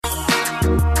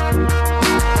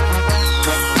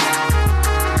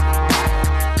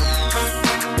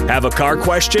Have a car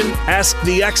question? Ask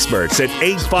the experts at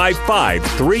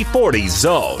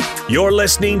 855-340-ZONE. You're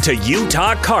listening to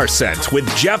Utah Car Sense with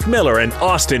Jeff Miller and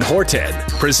Austin Horton.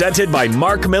 Presented by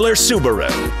Mark Miller Subaru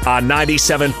on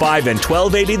 97.5 and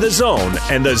 1280 The Zone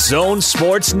and the Zone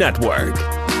Sports Network.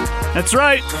 That's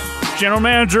right. General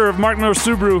Manager of Mark Miller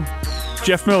Subaru,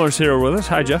 Jeff Miller's here with us.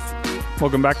 Hi, Jeff.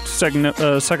 Welcome back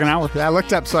to second hour. Yeah, I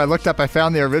looked up. I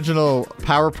found the original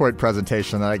PowerPoint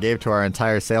presentation that I gave to our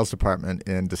entire sales department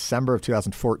in December of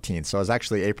 2014. So it was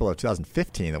actually April of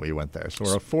 2015 that we went there. So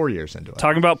we're 4 years into it.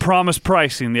 Talking about promise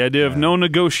pricing, the idea of no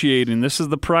negotiating. This is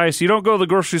the price. You don't go to the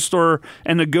grocery store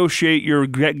and negotiate your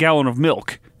gallon of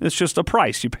milk. It's just a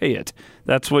price. You pay it.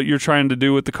 That's what you're trying to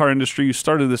do with the car industry. You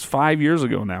started this 5 years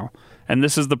ago now. And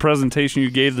this is the presentation you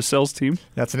gave the sales team?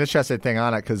 That's an interesting thing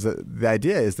on it because the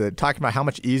idea is that talking about how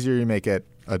much easier you make it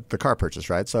the car purchase,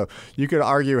 right? So you could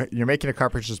argue you're making a car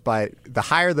purchase by the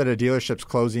higher that a dealership's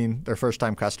closing their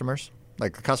first-time customers.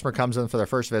 Like the customer comes in for their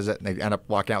first visit and they end up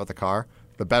walking out with the car,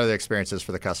 the better the experience is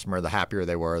for the customer, the happier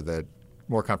they were, the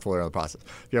more comfortable they're in the process.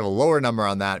 If you have a lower number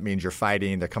on that, it means you're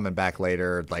fighting, they're coming back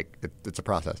later, it's a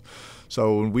process.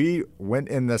 So when we went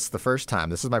in this the first time,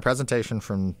 this is my presentation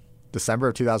from December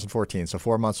of 2014, so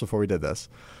 4 months before we did this,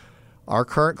 our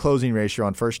current closing ratio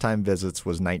on first-time visits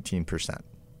was 19%.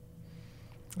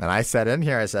 And I said in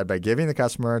here, by giving the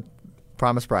customer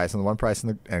promise price and the one price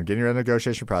and getting rid of the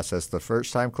negotiation process, the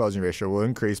first-time closing ratio will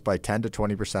increase by 10 to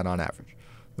 20% on average.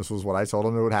 This was what I told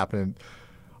them that would happen.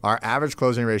 Our average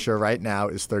closing ratio right now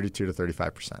is 32 to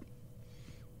 35%.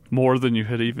 More than you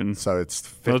had even. So it's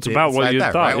 15, it's about what right you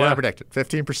there, thought. Right what I predicted.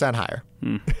 15% higher.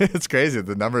 It's crazy.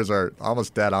 The numbers are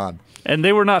almost dead on. And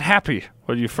they were not happy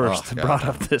when you first brought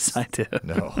up this idea.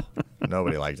 No,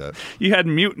 nobody liked it. You had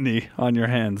mutiny on your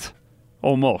hands.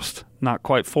 Almost. Not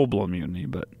quite full-blown mutiny,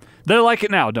 but they like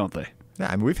it now, don't they? Yeah,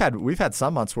 I mean, we've had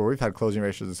some months where we've had closing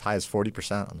ratios as high as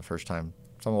 40% on the first time.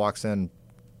 Someone walks in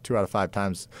 2 out of 5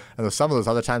 times. And some of those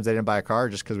other times they didn't buy a car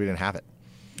just because we didn't have it.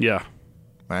 Yeah.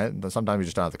 Right? Sometimes we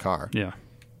just don't have the car. Yeah.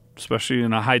 Especially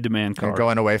in a high-demand car. And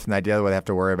going away from the idea that we have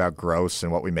to worry about gross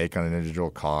and what we make on an individual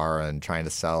car and trying to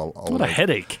sell. What a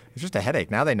headache. It's just a headache.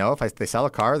 Now they know if they sell a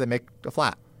car, they make a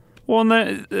flat. Well,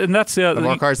 and that's the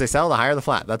more cars they sell, the higher the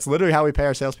flat. That's literally how we pay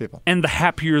our salespeople. And the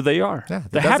happier they are. Yeah,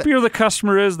 the happier the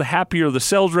customer is, the happier the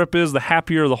sales rep is, the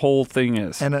happier the whole thing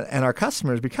is. And our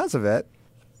customers, because of it,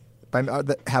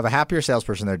 have a happier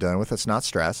salesperson they're dealing with that's not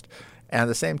stressed. And at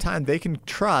the same time, they can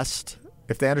trust,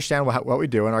 if they understand what we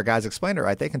do and our guys explain it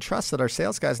right, they can trust that our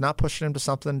sales guy's not pushing them to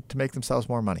something to make themselves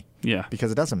more money. Yeah.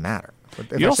 Because it doesn't matter.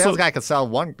 If our sales guy could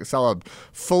sell a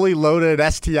fully loaded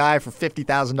STI for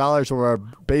 $50,000 or a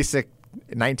basic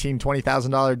 $19,000,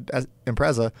 $20,000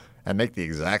 Impreza and make the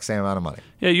exact same amount of money.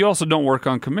 Yeah, you also don't work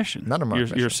on commission. None of them are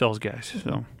your sales guys.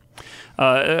 So.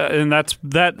 And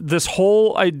this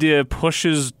whole idea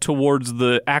pushes towards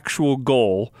the actual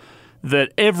goal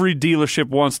that every dealership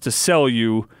wants to sell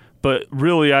you, but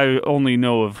really I only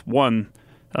know of one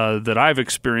that I've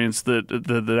experienced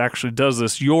that actually does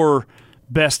this. Your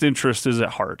best interest is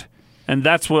at heart. And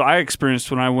that's what I experienced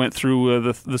when I went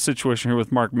through the situation here with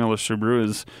Mark Miller Subaru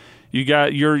is you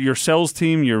got your sales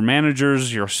team, your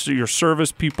managers, your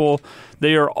service people,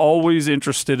 they are always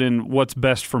interested in what's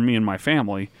best for me and my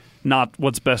family, not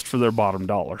what's best for their bottom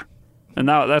dollar. And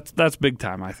now that's big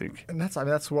time, I think. And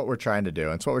that's what we're trying to do.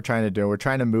 And it's what we're trying to do. We're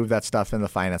trying to move that stuff in the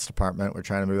finance department. We're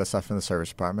trying to move that stuff in the service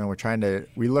department.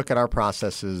 We look at our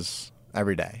processes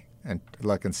every day and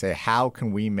look and say, how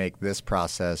can we make this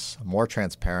process more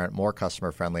transparent, more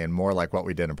customer friendly, and more like what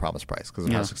we did in Promise Price because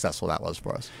of how successful that was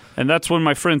for us. And that's when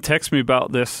my friend texted me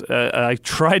about this. I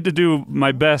tried to do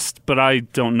my best, but I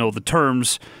don't know the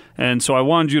terms. And so I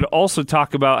wanted you to also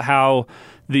talk about how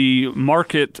the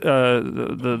market,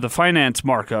 the finance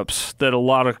markups that a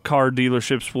lot of car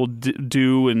dealerships will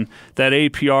do, and that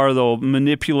APR, they'll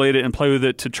manipulate it and play with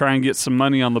it to try and get some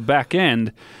money on the back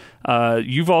end.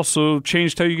 You've also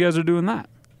changed how you guys are doing that.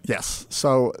 Yes.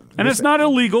 So, and it's not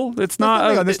illegal. It's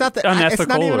not unethical. It's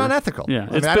not even unethical. Yeah,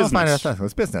 it's business. I don't find it unethical.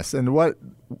 It's business. And what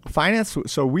finance?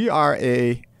 So we are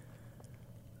a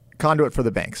conduit for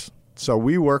the banks. So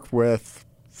we work with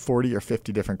 40 or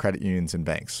 50 different credit unions and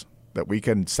banks that we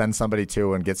can send somebody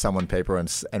to and get someone paper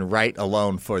and write a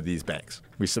loan for these banks.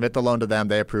 We submit the loan to them,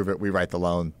 they approve it, we write the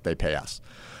loan, they pay us,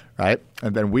 right?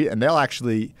 And then they'll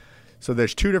actually, so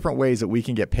there's 2 different ways that we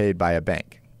can get paid by a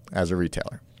bank as a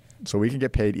retailer. So we can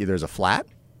get paid either as a flat,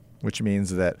 which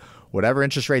means that whatever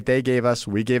interest rate they gave us,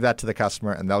 we gave that to the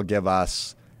customer, and they'll give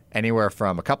us anywhere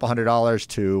from a couple $100s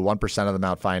to 1% of the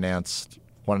amount financed,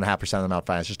 1.5% of the amount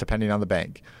financed, just depending on the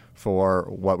bank for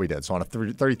what we did. So on a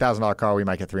 $30,000 car, we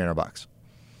might get $300.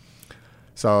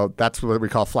 So that's what we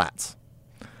call flats.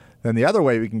 Then the other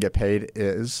way we can get paid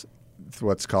is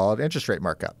what's called interest rate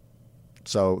markup.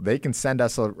 So they can send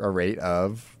us a rate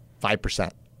of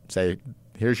 5%. Say,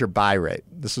 here's your buy rate.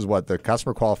 This is what the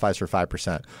customer qualifies for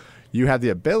 5%. You have the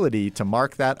ability to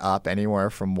mark that up anywhere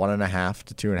from 1.5%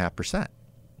 to 2.5%,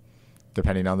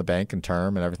 depending on the bank and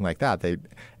term and everything like that.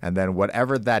 And then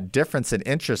whatever that difference in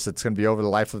interest that's going to be over the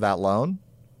life of that loan,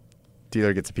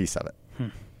 dealer gets a piece of it.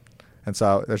 And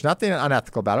so there's nothing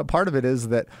unethical about it. Part of it is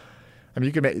that, I mean,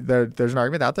 you can make, there's an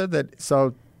argument out there that,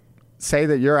 so say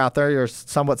that you're out there, you're a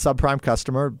somewhat subprime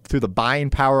customer, through the buying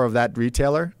power of that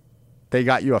retailer, they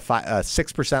got you a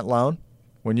 6% loan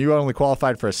when you only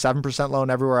qualified for a 7% loan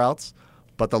everywhere else,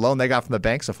 but the loan they got from the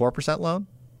bank's a 4% loan.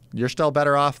 You're still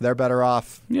better off. They're better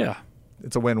off. Yeah.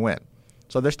 It's a win-win.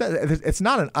 So it's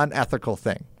not an unethical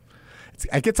thing.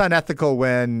 It gets unethical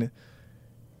when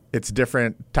it's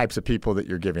different types of people that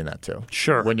you're giving that to.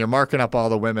 Sure. When you're marking up all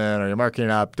the women or you're marking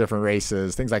up different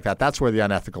races, things like that, that's where the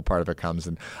unethical part of it comes.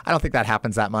 And I don't think that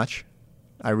happens that much.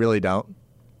 I really don't.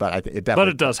 But it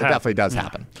definitely does happen. It definitely does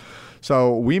happen.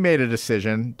 So we made a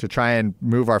decision to try and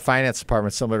move our finance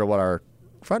department similar to what our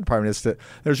front department is.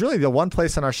 There's really the one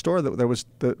place in our store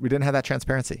that we didn't have that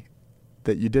transparency,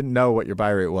 that you didn't know what your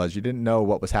buy rate was. You didn't know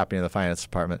what was happening in the finance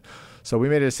department. So we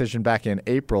made a decision back in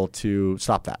April to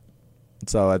stop that.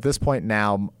 So at this point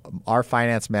now, our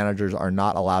finance managers are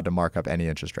not allowed to mark up any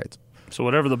interest rates. So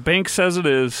whatever the bank says it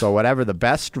is. So whatever the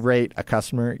best rate a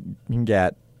customer can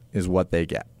get is what they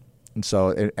get. And so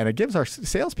it gives our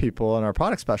salespeople and our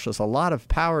product specialists a lot of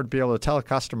power to be able to tell a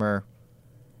customer,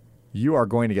 you are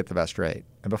going to get the best rate.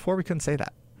 And before we couldn't say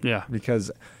that. Yeah. Because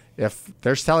if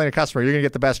they're telling a customer, you're going to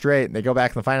get the best rate, and they go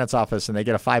back in the finance office and they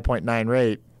get a 5.9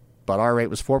 rate, but our rate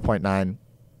was 4.9,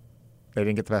 they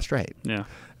didn't get the best rate. Yeah.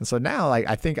 And so now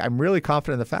I think I'm really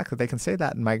confident in the fact that they can say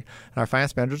that, and our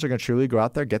finance managers are going to truly go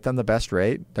out there, get them the best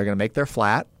rate. They're going to make their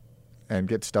flat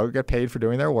and still get paid for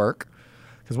doing their work.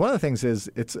 Because one of the things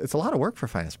is it's a lot of work for a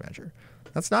finance manager.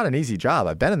 That's not an easy job.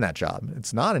 I've been in that job.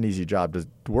 It's not an easy job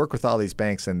to work with all these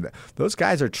banks, and those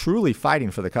guys are truly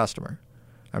fighting for the customer.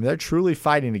 I mean, they're truly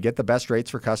fighting to get the best rates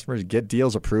for customers, get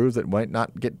deals approved that might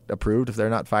not get approved if they're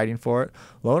not fighting for it.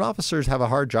 Loan officers have a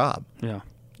hard job. Yeah.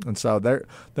 And so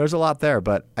there's a lot there.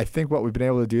 But I think what we've been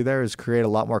able to do there is create a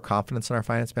lot more confidence in our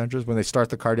finance managers. When they start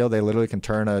the car deal, they literally can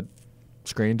turn a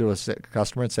screen to a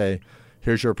customer and say,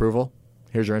 here's your approval.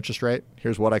 Here's your interest rate.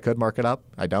 Here's what I could mark it up.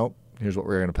 I don't. Here's what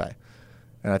we're going to pay.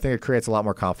 And I think it creates a lot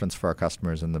more confidence for our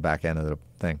customers in the back end of the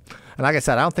thing. And like I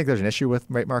said, I don't think there's an issue with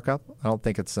rate markup. I don't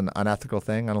think it's an unethical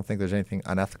thing. I don't think there's anything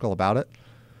unethical about it.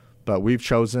 But we've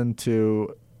chosen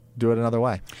to do it another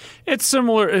way. It's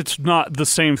similar. It's not the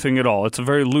same thing at all. It's a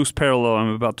very loose parallel I'm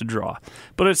about to draw.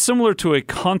 But it's similar to a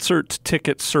concert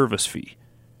ticket service fee.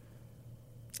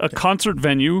 A concert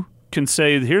venue can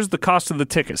say, here's the cost of the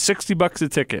ticket, $60 a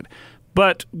ticket.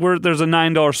 But there's a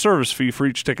 $9 service fee for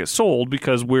each ticket sold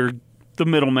because we're the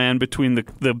middleman between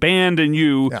the band and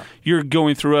you. Yeah. You're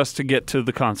going through us to get to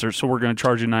the concert, so we're going to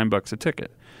charge you $9 a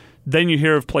ticket. Then you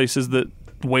hear of places that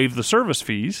waive the service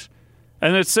fees,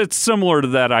 and it's similar to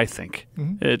that, I think,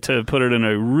 to put it in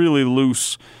a really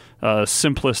loose,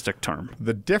 simplistic term.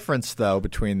 The difference, though,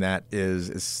 between that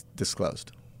is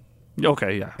disclosed.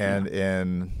 Okay, yeah. And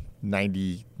in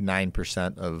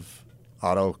 99% of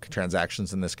auto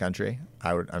transactions in this country,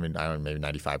 I don't know, maybe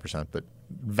 95%, but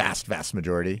vast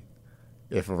majority,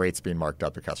 if a rate's being marked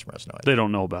up, the customer has no idea. They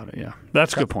don't know about it, yeah.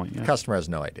 That's a good point. Yeah. Customer has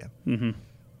no idea. Mm-hmm.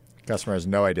 Customer has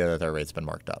no idea that their rate's been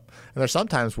marked up. And there's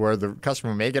sometimes where the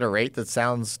customer may get a rate that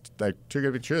sounds like too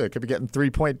good to be true. They could be getting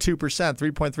 3.2%,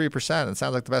 3.3%. It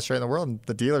sounds like the best rate in the world, and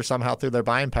the dealer somehow through their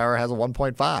buying power has a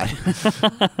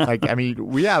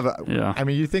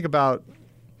 1.5. You think about,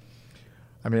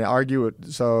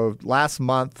 so last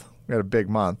month, we had a big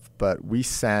month, but we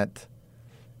sent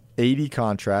 80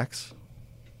 contracts.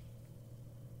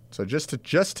 So just to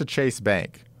Chase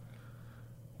Bank,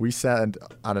 we sent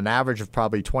on an average of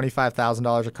probably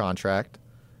 $25,000 a contract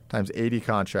times 80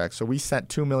 contracts. So we sent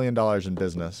 $2 million in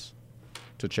business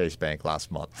to Chase Bank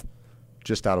last month,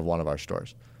 just out of one of our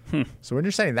stores. So when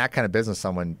you're sending that kind of business to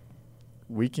someone,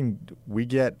 we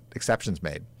get exceptions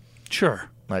made. Sure.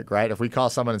 Right? If we call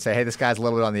someone and say, hey, this guy's a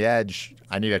little bit on the edge,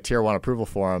 I need a tier 1 approval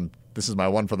for him, this is my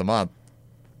one for the month,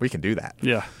 we can do that.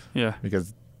 Yeah.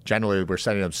 Because generally we're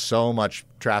sending them so much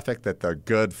traffic that the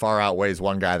good far outweighs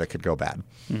one guy that could go bad.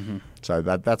 Mm-hmm. So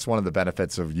that's one of the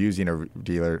benefits of using a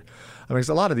dealer. Because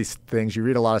a lot of these things, you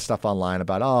read a lot of stuff online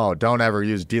about, don't ever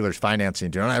use dealers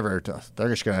financing. They're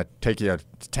just going to take you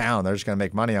to town. They're just going to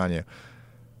make money on you.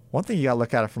 One thing you got to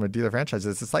look at it from a dealer franchise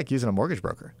is it's like using a mortgage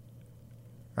broker.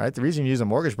 right? The reason you use a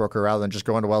mortgage broker rather than just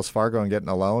going to Wells Fargo and getting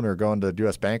a loan or going to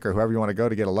US Bank or whoever you want to go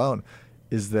to get a loan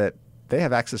is that they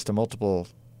have access to multiple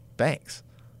banks.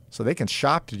 So they can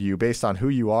shop to you based on who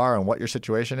you are and what your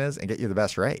situation is and get you the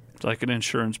best rate. It's like an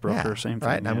insurance broker, same thing.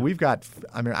 Right. Yeah.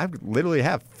 I mean, I literally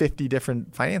have 50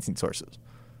 different financing sources.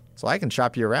 So I can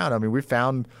shop you around. I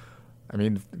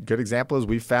mean, good example is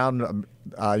we found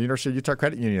University of Utah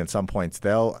Credit Union at some points.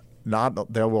 They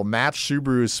will match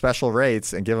Subaru's special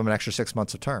rates and give them an extra 6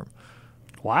 months of term.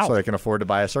 Wow. So they can afford to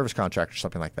buy a service contract or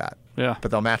something like that. Yeah.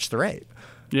 But they'll match the rate.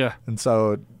 Yeah. And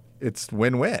so it's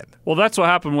win-win. Well, that's what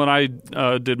happened when I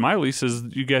did my leases.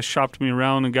 You guys shopped me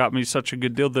around and got me such a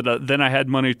good deal that then I had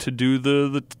money to do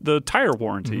the tire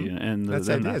warranty. Mm-hmm. And that's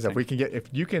the idea. Is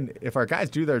if our guys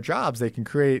do their jobs, they can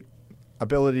create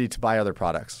ability to buy other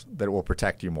products that will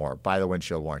protect you more. Buy the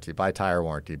windshield warranty, buy tire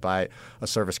warranty, buy a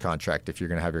service contract if you're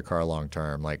going to have your car long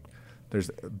term. Like, there's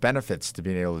benefits to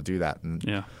being able to do that,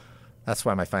 and that's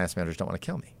why my finance managers don't want to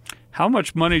kill me. How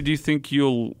much money do you think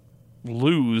you'll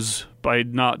lose by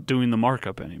not doing the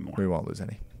markup anymore? We won't lose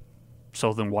any.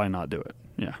 So then why not do it?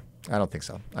 Yeah. I don't think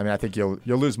so. I mean, I think you'll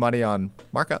lose money on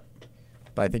markup,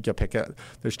 but I think you'll pick it.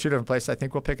 There's two different places I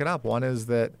think we'll pick it up. One is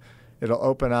that it'll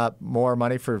open up more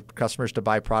money for customers to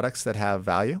buy products that have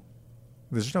value.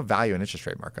 There's no value in interest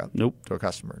rate markup to a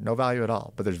customer. No value at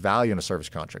all. But there's value in a service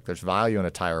contract. There's value in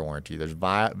a tire warranty. There's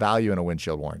value in a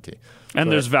windshield warranty.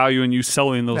 And there's value in you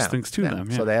selling those things to them.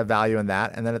 Yeah. So they have value in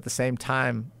that. And then at the same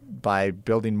time, by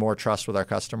building more trust with our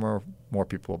customer, more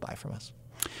people will buy from us.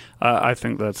 I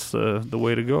think that's the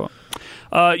way to go.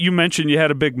 You mentioned you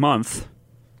had a big month.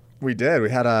 We did. We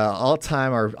had our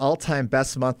all-time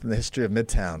best month in the history of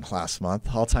Midtown last month,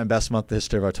 all-time best month in the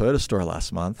history of our Toyota store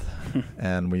last month,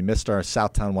 and we missed our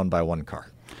Southtown 1x1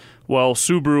 car. Well,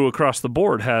 Subaru across the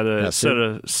board had set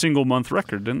a single-month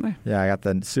record, didn't they? Yeah, I got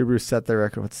the Subaru set their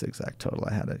record. What's the exact total?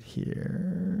 I had it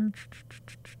here.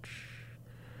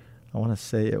 I want to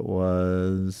say it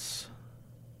was...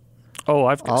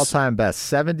 I've all-time best,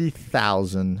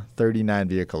 70,039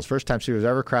 vehicles. First time Subaru's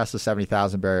ever crossed the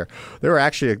 70,000 barrier. They were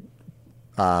actually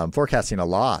forecasting a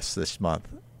loss this month,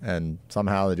 and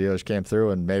somehow the dealers came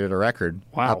through and made it a record.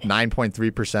 Wow. Up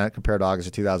 9.3% compared to August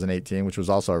of 2018, which was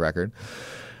also a record.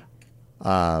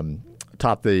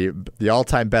 Top the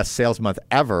all-time best sales month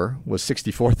ever was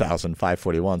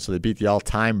 64,541, so they beat the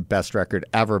all-time best record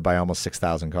ever by almost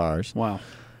 6,000 cars. Wow.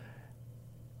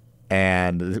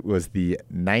 And it was the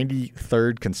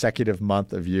 93rd consecutive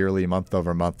month of yearly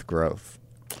month-over-month growth.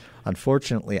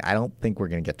 Unfortunately, I don't think we're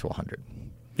going to get to 100.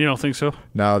 You don't think so?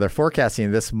 No, they're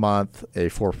forecasting this month a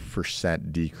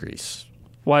 4% decrease.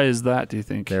 Why is that, do you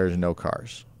think? There's no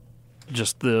cars.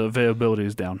 Just the availability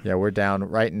is down. Yeah, we're down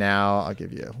right now. I'll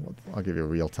give you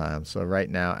real time. So right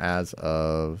now, as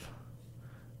of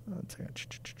let me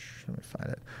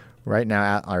find it. Right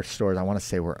now at our stores, I want to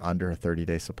say we're under a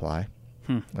 30-day supply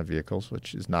of vehicles,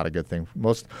 which is not a good thing.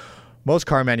 Most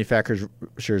car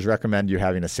manufacturers recommend you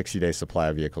having a 60-day supply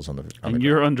of vehicles on the and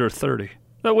you're under 30,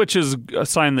 which is a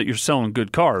sign that you're selling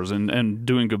good cars and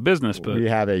doing good business. But we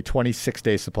have a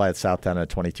 26-day supply at Southtown and a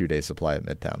 22-day supply at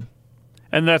Midtown.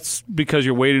 And that's because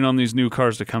you're waiting on these new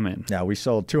cars to come in. Yeah, we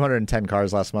sold 210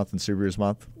 cars last month in Subaru's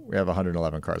month. We have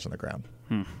 111 cars on the ground.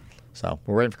 So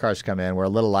we're waiting for cars to come in. We're a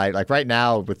little light. Like right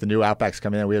now, with the new Outbacks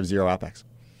coming in, we have 0 Outbacks.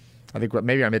 I think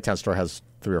maybe our Midtown store has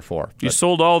 3 or 4. You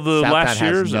sold all the Southtown last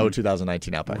year's? Has no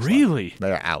 2019 Outbacks. Really? Left.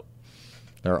 They're out.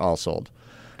 They're all sold.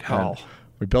 Oh.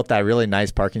 We built that really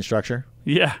nice parking structure.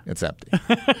 Yeah. It's empty.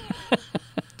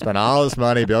 Spent all this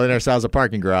money building ourselves a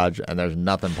parking garage, and there's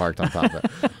nothing parked on top of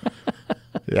it.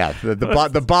 Yeah,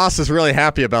 the boss is really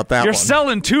happy about that. You're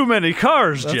selling too many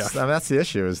cars, Jeff. That's the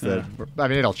issue. Is that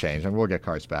it'll change, and we'll get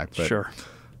cars back. But, sure.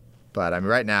 But I mean,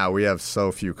 right now we have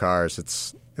so few cars.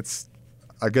 It's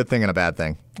a good thing and a bad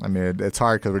thing. I mean, it's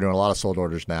hard because we're doing a lot of sold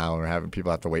orders now, and we're having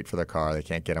people have to wait for their car. They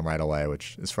can't get them right away,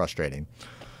 which is frustrating.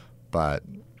 But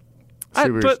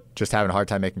Subaru's just having a hard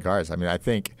time making cars. I mean, I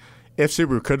think if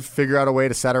Subaru could figure out a way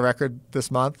to set a record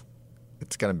this month,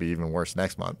 it's going to be even worse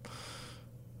next month.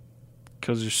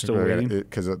 Because you're still waiting?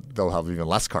 Because they'll have even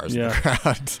less cars in the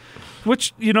ground.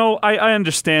 Which, I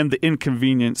understand the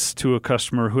inconvenience to a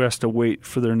customer who has to wait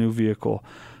for their new vehicle.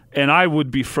 And I would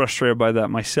be frustrated by that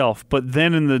myself. But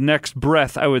then in the next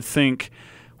breath, I would think,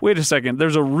 wait a second,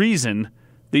 there's a reason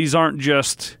these aren't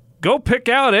just go pick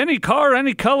out any car,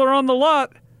 any color on the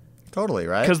lot. Totally,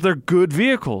 right? Because they're good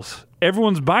vehicles.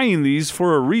 Everyone's buying these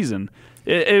for a reason.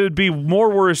 It would be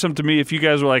more worrisome to me if you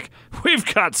guys were like, we've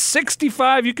got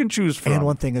 65 you can choose from. And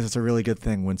one thing is, it's a really good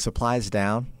thing. When supply's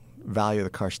down, value of the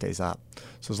car stays up.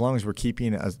 So as long as we're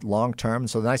keeping a long term,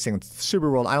 so the nice thing with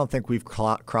Subaru World, I don't think we've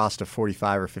crossed a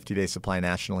 45 or 50-day supply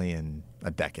nationally in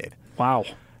a decade. Wow.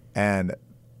 And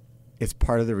it's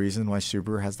part of the reason why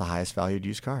Subaru has the highest valued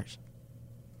used cars.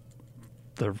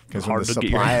 They're Because when hard the to get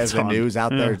your supply hands of the on. news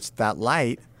out Yeah. there, it's that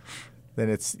light, then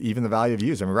it's even the value of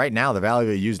used. I mean, right now, the value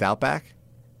of a used Outback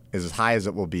is as high as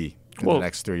it will be in the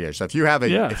next 3 years. So if you have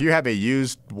a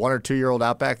used 1 or 2 year old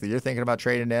Outback that you're thinking about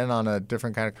trading in on a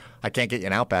different kind of, I can't get you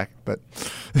an Outback, but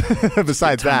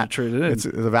besides time that, to trade it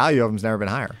in. the value of them's never been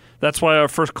higher. That's why our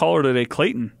first caller today,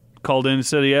 Clayton, called in and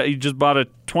said he just bought a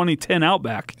 2010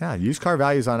 Outback. Yeah, used car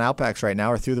values on Outbacks right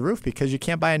now are through the roof because you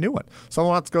can't buy a new one.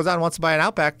 Someone goes out and wants to buy an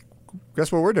Outback.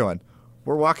 Guess what we're doing?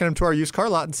 We're walking them to our used car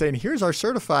lot and saying, "Here's our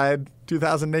certified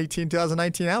 2018,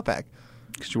 2019 Outback."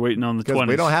 Because you're waiting on the 20s. Because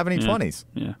we don't have any 20s.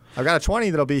 Yeah. I've got a 20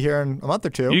 that'll be here in a month or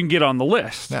two. You can get on the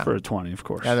list Yeah. for a 20, of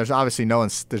course. And there's obviously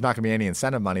there's not going to be any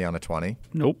incentive money on a 20.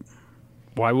 Nope.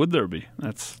 Why would there be?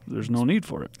 There's no need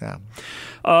for it. Yeah.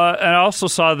 And I also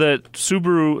saw that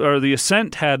Subaru or the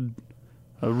Ascent had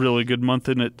a really good month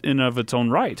in of its own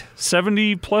right.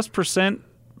 70+%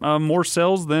 more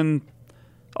sales than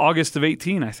August of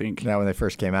 18, I think. Yeah, when they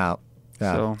first came out.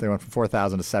 Yeah, So- they went from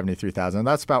 4,000 to 73,000.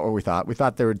 That's about what we thought. We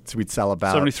thought we'd sell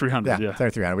about 7,300, yeah.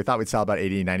 7,300. We thought we'd sell about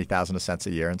 80, 90,000 cents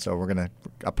a year, and so we're going to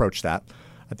approach that.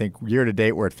 I think year to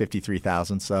date we're at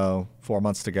 53,000. So 4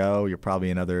 months to go. We're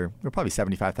probably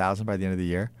 75,000 by the end of the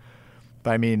year.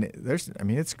 But I mean,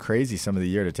 it's crazy some of the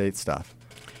year to date stuff.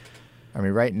 I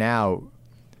mean, right now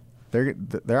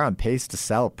they're on pace to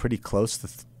sell pretty close to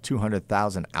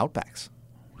 200,000 Outbacks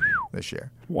this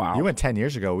year. Wow. You went 10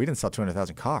 years ago, we didn't sell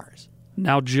 200,000 cars.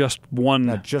 Now just one.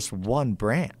 Now just one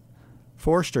brand.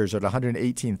 Foresters are at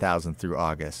 118,000 through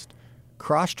August.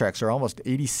 Crosstreks are almost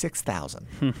 86,000.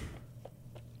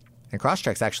 And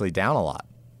Crosstrek's actually down a lot.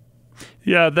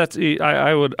 Yeah,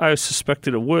 I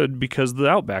suspected it would because the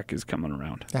Outback is coming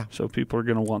around. Yeah. So people are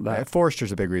going to want that.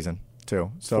 Forester's a big reason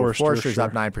too. So Forester, Forester's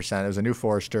up 9%. It was a new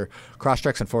Forester.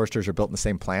 Crosstreks and Foresters are built in the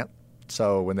same plant.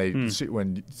 So when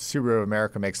when Subaru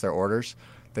America makes their orders,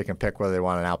 they can pick whether they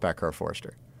want an Outback or a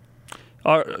Forester.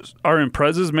 Are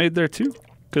Imprezas made there too?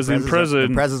 Because the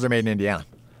Imprezas are made in Indiana.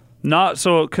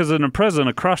 Because an Impreza and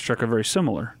a Crosstrek are very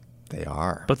similar, They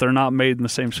are. but they're not made in the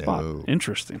same spot. No.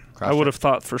 Interesting. I Crosstrek. would have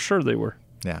thought for sure they were.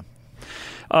 Yeah.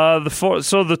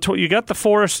 You got the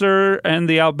Forester and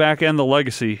the Outback and the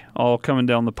Legacy all coming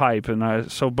down the pipe,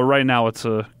 but right now it's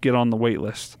a get on the wait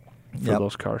list for Yep.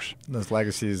 those cars. Those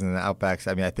Legacies and the Outbacks,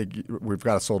 I mean, I think we've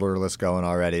got a sold order list going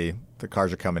already. The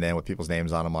cars are coming in with people's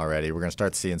names on them already. We're going to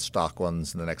start seeing stock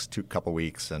ones in the next couple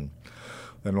weeks, and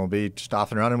then we'll be just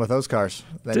off and running with those cars.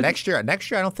 Then next year, I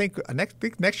don't think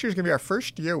next year is going to be our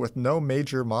first year with no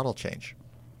major model change.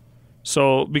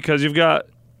 So because you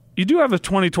do have a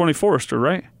 2020 Forester,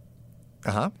 right?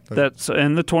 That's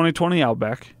and the 2020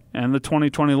 Outback and the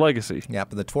 2020 Legacy. Yeah,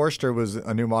 but the Forester was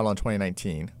a new model in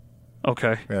 2019.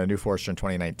 Okay. We had a new Forester in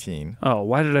 2019. Oh,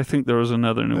 why did I think there was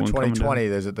another new The one coming 2020,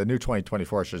 down? the new 2020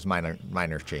 Forester is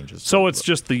minor changes. So it's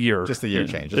just the year. Just the year Yeah.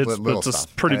 change. Just little it's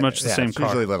stuff. pretty much the same it's car.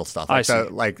 usually little stuff. I see.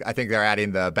 I think they're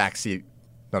adding the backseat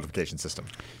notification system.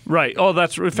 Right. Oh,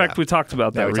 in fact, we talked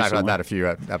about that Yeah, we recently. talked about that a few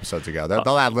episodes ago.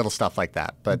 They'll add little stuff like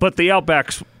that. But the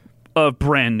Outback's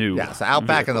brand new. Yeah, so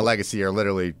Outback and the Legacy are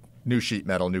literally new sheet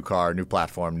metal, new car, new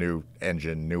platform, new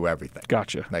engine, new everything.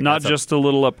 Gotcha. Like, Not that's just a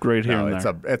little upgrade here No, and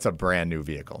there. it's a brand new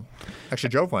vehicle. Actually,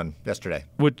 drove one yesterday.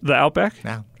 With the Outback?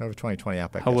 Yeah, drove a 2020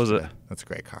 Outback. How was it? That's a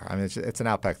great car. I mean, it's an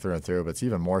Outback through and through, but it's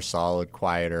even more solid,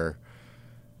 quieter.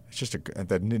 It's just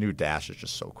the new dash is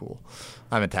just so cool.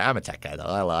 I'm a tech guy though.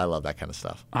 I love that kind of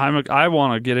stuff. I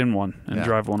want to get in one and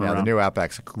drive one around. The new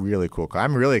Outback's a really cool car.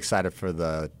 I'm really excited for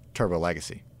the Turbo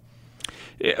Legacy.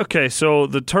 Okay, so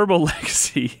the Turbo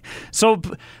Legacy. So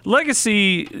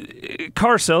Legacy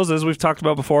car sales, as we've talked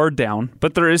about before, are down,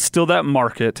 but there is still that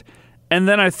market. And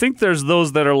then I think there's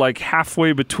those that are like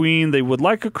halfway between. They would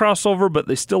like a crossover, but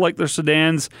they still like their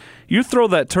sedans. You throw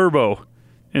that Turbo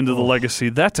into the Legacy,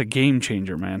 that's a game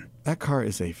changer, man. That car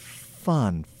is a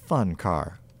fun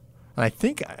car. And I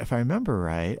think, if I remember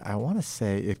right, I want to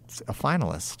say it's a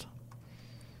finalist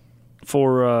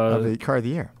For of the Car of the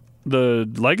Year. the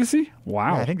Legacy?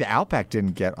 Wow. Yeah, I think the Outback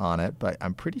didn't get on it, but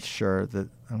I'm pretty sure that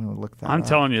I'm going to look that up. I'm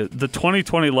telling you, the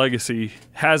 2020 Legacy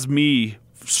has me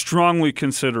strongly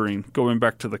considering going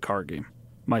back to the car game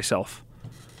myself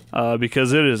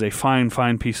because it is a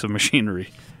fine piece of machinery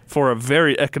for a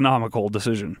very economical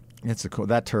decision. It's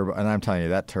that turbo, and I'm telling you,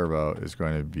 that turbo is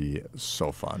going to be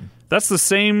so fun. That's the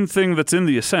same thing that's in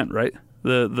the Ascent, right?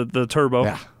 The turbo.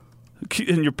 Yeah.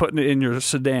 And you're putting it in your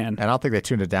sedan. And I don't think they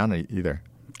tuned it down either.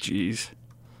 Jeez.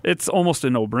 It's almost a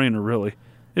no-brainer, really.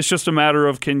 It's just a matter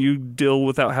of, can you deal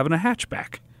without having a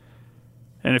hatchback?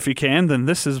 And if you can, then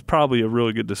this is probably a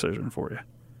really good decision for you.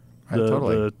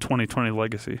 The 2020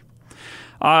 Legacy.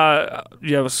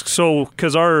 Yeah, so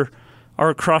because our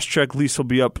Crosstrek lease will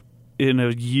be up in a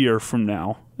year from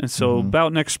now. And so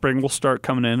about next spring, we'll start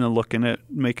coming in and looking at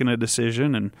making a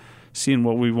decision and seeing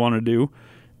what we want to do.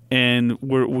 And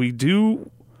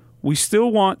we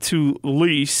still want to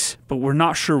lease, but we're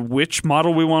not sure which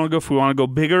model we want to go. If we want to go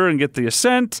bigger and get the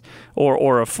Ascent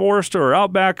or a Forester or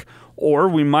Outback, or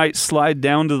we might slide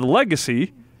down to the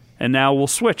Legacy, and now we'll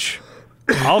switch.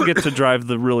 I'll get to drive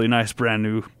the really nice brand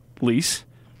new lease,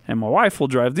 and my wife will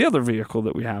drive the other vehicle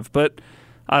that we have. But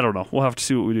I don't know. We'll have to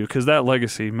see what we do, because that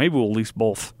Legacy, maybe we'll lease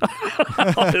both,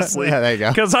 honestly. Yeah, there you go.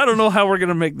 Because I don't know how we're going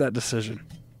to make that decision,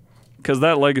 because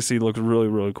that Legacy looks really,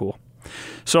 really cool.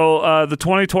 So the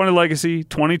 2020 Legacy,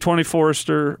 2020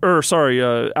 Forester,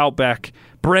 Outback,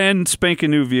 brand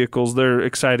spanking new vehicles. They're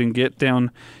exciting. Get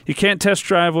down. You can't test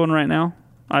drive one right now,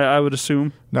 I would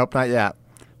assume. Nope, not yet.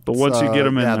 But once you get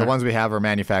them in there. the ones we have are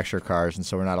manufacturer cars, and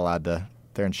so we're not allowed to.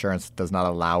 Their insurance does not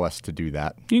allow us to do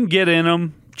that. You can get in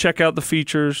them, check out the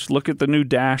features, look at the new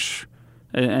dash,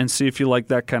 and see if you like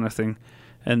that kind of thing,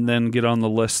 and then get on the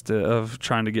list of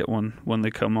trying to get one when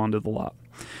they come onto the lot.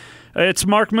 It's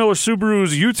Mark Miller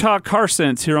Subaru's Utah Car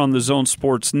Sense here on the Zone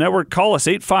Sports Network. Call us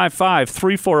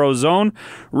 855-340-ZONE.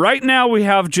 Right now we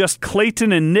have just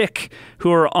Clayton and Nick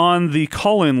who are on the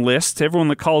call-in list. Everyone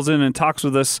that calls in and talks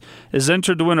with us is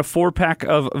entered to win a 4-pack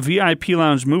of VIP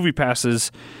Lounge movie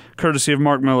passes, courtesy of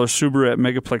Mark Miller Subaru at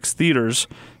Megaplex Theaters.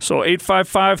 So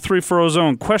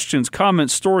 855-340-ZONE. Questions,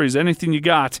 comments, stories, anything you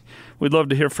got. We'd love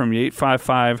to hear from you.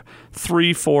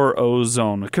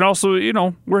 855-340-ZONE. It can also,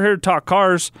 we're here to talk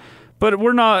cars, but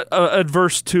we're not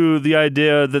adverse to the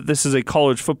idea that this is a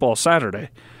college football Saturday.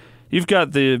 You've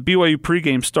got the BYU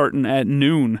pregame starting at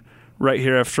noon right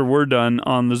here after we're done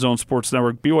on the Zone Sports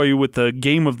Network. BYU with the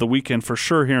game of the weekend for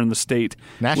sure here in the state.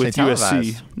 Nationally with televised.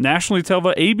 USC. Nationally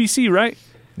televised. ABC, right?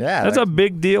 Yeah. That's a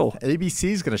big deal.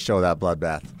 ABC's going to show that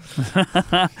bloodbath.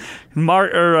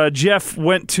 Jeff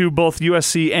went to both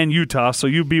USC and Utah, so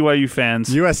you BYU fans.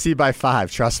 USC by 5,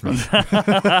 trust me.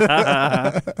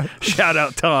 Shout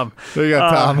out, Tom. There you go,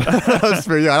 Tom. That's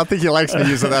for you. I don't think he likes me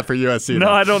using that for USC. No,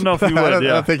 I don't know if he would. I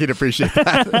don't think he'd appreciate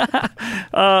that.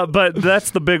 But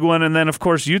that's the big one. And then, of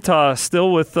course, Utah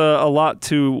still with a lot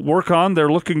to work on.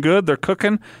 They're looking good. They're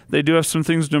cooking. They do have some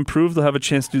things to improve. They'll have a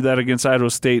chance to do that against Idaho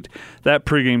State. That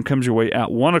pregame comes your way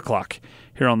at 1 o'clock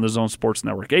here on the Zone Sports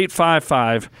Network.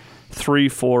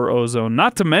 855-340-ZONE.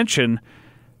 Not to mention,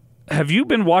 have you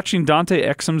been watching Dante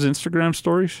Exum's Instagram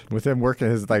stories? With him working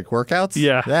his workouts?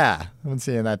 Yeah. Yeah. I've been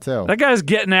seeing that too. That guy's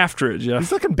getting after it, Jeff.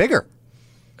 He's looking bigger.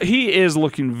 He is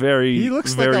looking very, He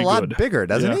looks very like a lot good. bigger,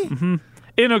 doesn't he? Mm-hmm.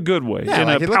 In a good way. Yeah, in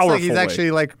a he powerful looks like he's way.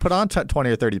 actually put on 20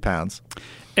 or 30 pounds.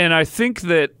 And I think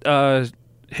that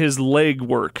his leg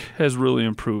work has really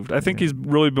improved. I think he's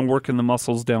really been working the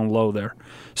muscles down low there.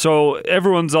 So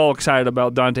everyone's all excited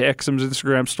about Dante Exum's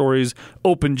Instagram stories.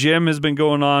 Open Gym has been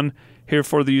going on here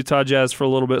for the Utah Jazz for a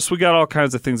little bit. So we got all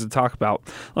kinds of things to talk about.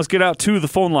 Let's get out to the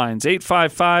phone lines.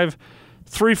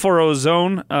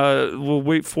 855-340-ZONE. We'll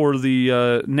wait for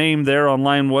the name there on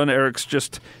line 1. Eric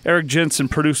Jensen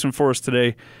producing for us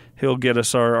today. He'll get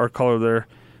us our caller there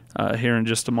here in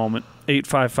just a moment.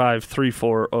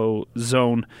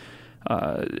 855-340-ZONE.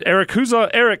 Eric, who's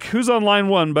on line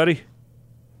 1, buddy?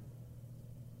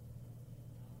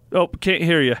 Oh, can't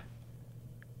hear you.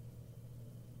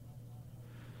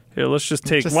 Here, let's just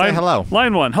take Just line. say hello.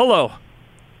 Line 1. Hello.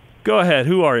 Go ahead.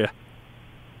 Who are you?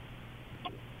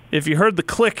 If you heard the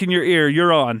click in your ear,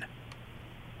 you're on.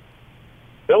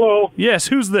 Hello. Yes.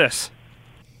 Who's this?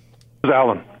 This is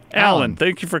Alan. Alan.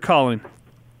 Thank you for calling.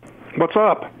 What's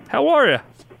up? How are you?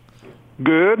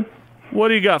 Good. What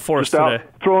do you got for Just us out today?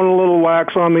 throwing a little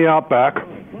wax on the Outback.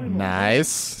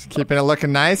 Nice. Keeping it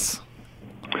looking nice.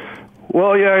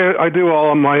 Well, yeah, I do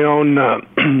all of my own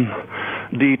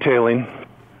detailing.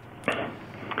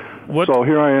 What So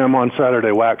here I am on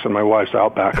Saturday waxing my wife's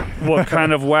Outback. what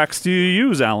kind of wax do you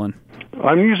use, Alan?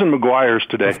 I'm using McGuire's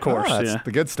today. Of course, Oh, that's yeah.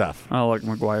 the good stuff. I like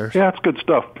McGuire's. Yeah, it's good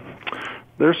stuff.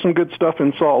 There's some good stuff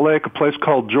in Salt Lake, a place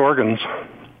called Jorgens.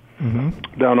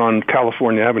 Down on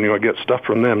California Avenue. I get stuff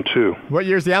from them, too. What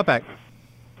year's the Outback?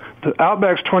 The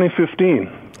Outback's 2015,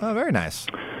 Oh, very nice.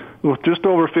 with just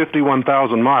over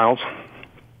 51,000 miles.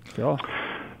 Cool.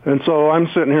 And so I'm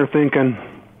sitting here thinking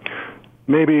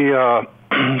maybe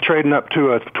trading up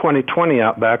to a 2020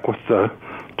 Outback with the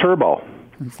turbo.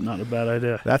 It's not a bad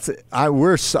idea.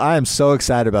 I am so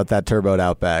excited about that turboed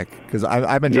Outback because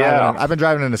I've been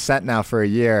driving an Ascent now for a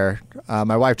year.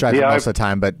 My wife drives it most of the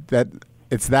time, but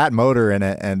it's that motor in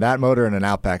it, and that motor in an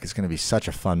Outback is going to be such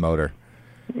a fun motor.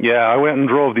 Yeah, I went and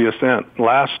drove the Ascent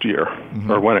last year,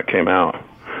 or when it came out,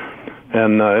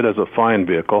 and it is a fine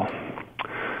vehicle.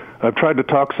 I've tried to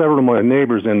talk several of my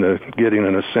neighbors into getting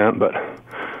an Ascent, but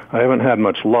I haven't had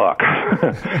much luck.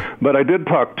 But I did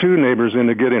talk 2 neighbors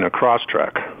into getting a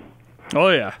Crosstrek. Oh,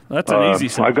 yeah. That's an easy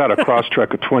sell. I got a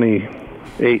Crosstrek of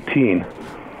 2018,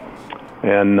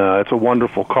 and it's a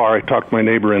wonderful car. I talked my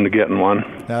neighbor into getting one.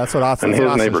 Yeah, that's what Austin. And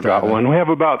his neighbor got one. We have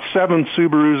about 7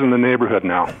 Subarus in the neighborhood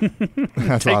now.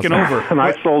 That's taking awesome. over. And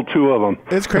I sold 2 of them.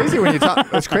 It's crazy when you talk.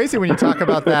 It's crazy when you talk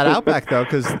about that Outback though,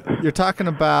 because you're talking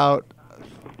about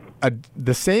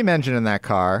the same engine in that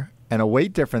car and a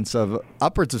weight difference of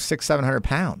upwards of 600-700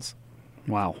 pounds.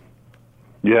 Wow.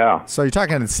 Yeah. So you're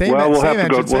talking the same. Well, we'll same have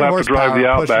to engine, go. We'll have to drive the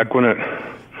Outback pushing.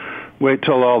 wait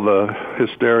till all the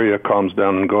hysteria calms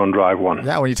down and go and drive one.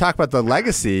 Yeah, when you talk about the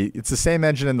Legacy, it's the same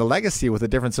engine in the Legacy with a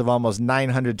difference of almost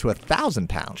 900 to 1,000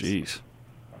 pounds. Jeez.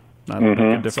 Not a big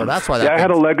difference. So that's why. I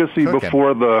had a Legacy cooking.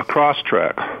 before the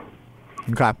Crosstrek.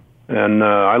 Okay. And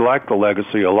I like the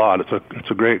Legacy a lot.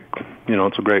 It's a great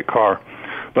car.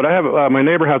 But I have my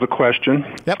neighbor has a question.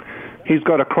 Yep. He's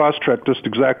got a Crosstrek just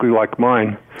exactly like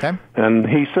mine. Okay. And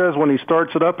he says when he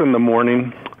starts it up in the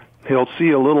morning, he'll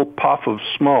see a little puff of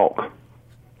smoke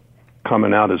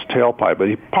coming out his tailpipe. But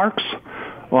he parks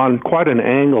on quite an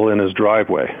angle in his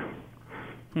driveway.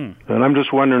 And I'm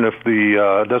just wondering if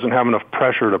the doesn't have enough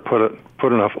pressure to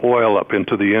put enough oil up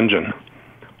into the engine.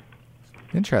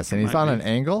 Interesting. He's on an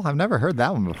angle? I've never heard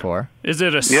that one before. Is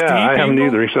it a steep Yeah, I haven't angle?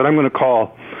 either. He said, I'm going to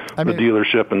call the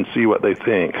dealership and see what they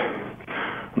think.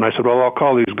 And I said, well, I'll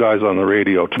call these guys on the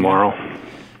radio tomorrow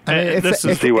and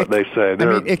see what they say.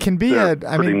 It can be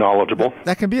pretty knowledgeable.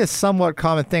 That can be a somewhat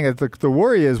common thing. The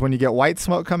worry is when you get white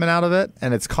smoke coming out of it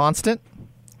and it's constant,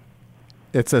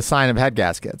 it's a sign of head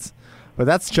gaskets. But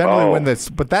that's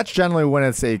generally when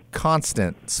it's a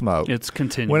constant smoke. It's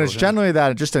continual. When it's generally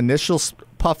that just initial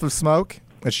puff of smoke,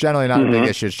 it's generally not a big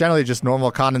issue. It's generally just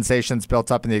normal condensations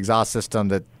built up in the exhaust system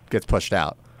that gets pushed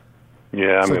out.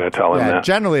 Yeah, I'm going to tell him that.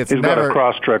 Generally, it's He's got a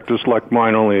Crosstrek just like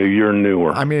mine, only a year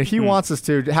newer. I mean, if he wants us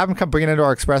to, have him come bring it into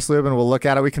our Express Lube and we'll look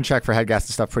at it. We can check for head gas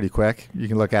and stuff pretty quick. You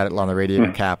can look at it on the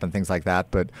radiator cap and things like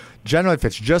that. But generally, if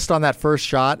it's just on that first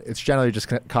shot, it's generally just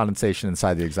condensation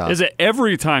inside the exhaust. Is it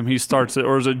every time he starts it,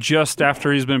 or is it just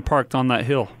after he's been parked on that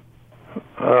hill?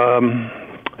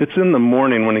 It's in the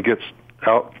morning when he gets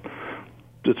out.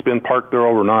 It's been parked there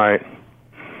overnight.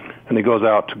 And he goes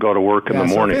out to go to work in the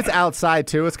morning. So if it's outside,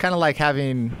 too, it's kind of like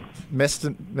having mist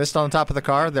on the top of the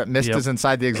car. That mist is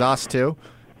inside the exhaust, too.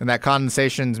 And that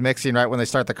condensation's mixing right when they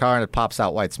start the car, and it pops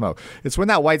out white smoke. It's when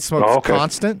that white smoke's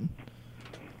constant,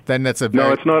 then it's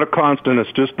No, it's not a constant.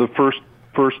 It's just the first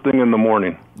thing in the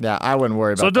morning. Yeah, I wouldn't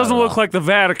worry about that. So it doesn't look like the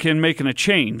Vatican making a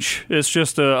change. It's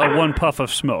just a one puff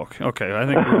of smoke. Okay, I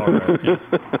think we're all right. Yeah.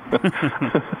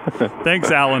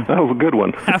 Thanks, Alan. That was a good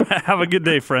one. Have a good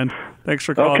day, friend. Thanks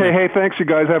for calling. Okay, hey, thanks, you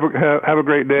guys. Have a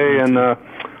great day, and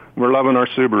we're loving our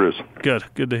Subarus. Good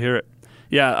to hear it.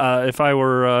 Yeah, if I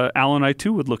were Alan, I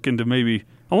too would look into maybe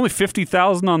only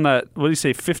 50,000 on that. What do you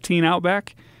say, 15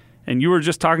 Outback? And you were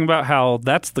just talking about how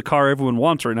that's the car everyone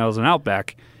wants right now is an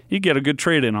Outback. You get a good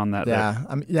trade in on that. Yeah,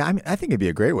 I think it'd be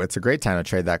a great one. It's a great time to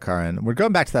trade that car in. We're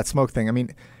going back to that smoke thing. I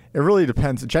mean, it really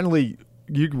depends. Generally,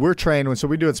 we're trained so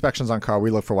we do inspections on car.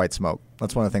 We look for white smoke.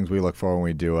 That's one of the things we look for when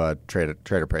we do a trade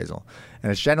appraisal.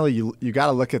 And it's generally you got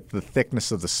to look at the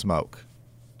thickness of the smoke.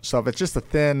 So if it's just a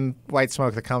thin white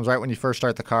smoke that comes right when you first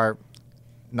start the car,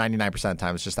 99% of the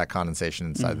time it's just that condensation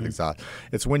inside the exhaust.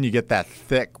 It's when you get that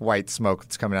thick white smoke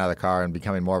that's coming out of the car and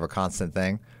becoming more of a constant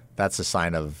thing, that's a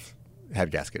sign of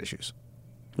head gasket issues.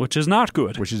 Which is not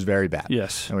good. Which is very bad.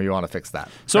 Yes. And we want to fix that.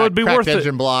 So it'd be worth it.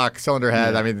 Engine block, cylinder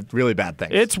head, I mean, really bad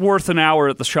things. It's worth an hour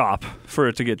at the shop for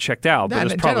it to get checked out.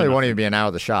 But it's generally won't even be an hour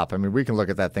at the shop. I mean, we can look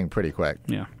at that thing pretty quick.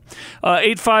 Yeah.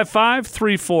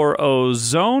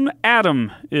 855-340-ZONE.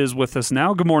 Adam is with us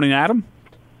now. Good morning, Adam.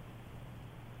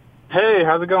 Hey,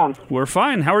 how's it going? We're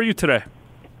fine. How are you today?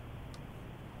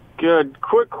 Good.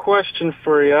 Quick question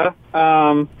for you.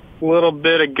 A little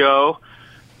bit ago,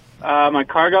 my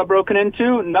car got broken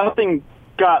into. Nothing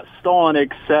got stolen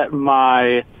except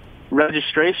my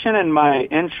registration and my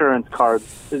insurance cards.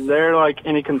 Is there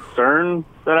any concern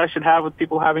that I should have with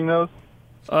people having those?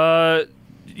 Yeah.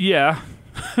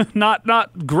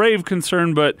 Not grave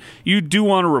concern, but you do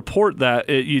want to report that.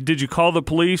 Did you call the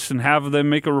police and have them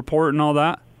make a report and all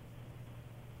that?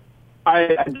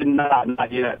 I did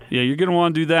not yet. Yeah, you're going to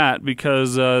want to do that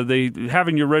because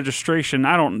having your registration,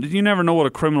 you never know what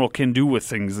a criminal can do with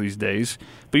things these days,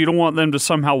 but you don't want them to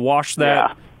somehow wash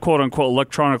that, quote unquote,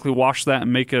 electronically wash that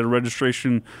and make it a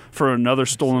registration for another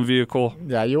stolen vehicle.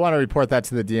 Yeah, you want to report that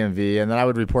to the DMV, and then I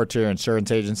would report to your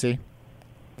insurance agency.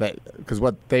 Because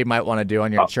what they might want to do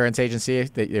on your insurance agency,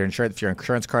 if your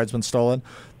insurance card's been stolen,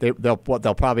 what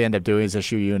they'll probably end up doing is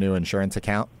issue you a new insurance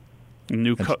account.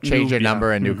 Change your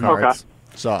number and new cards. Okay.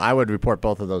 So I would report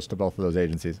both of those to both of those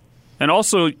agencies. And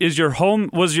also, is your home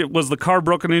was the car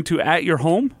broken into at your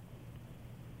home?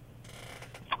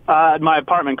 My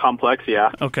apartment complex, yeah.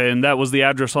 Okay, and that was the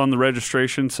address on the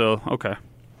registration. So okay,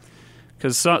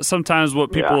 because sometimes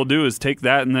what people will do is take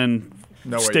that and then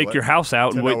stake your house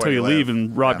out and wait till you leave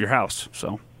and rob your house.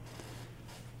 So,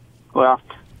 well.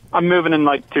 I'm moving in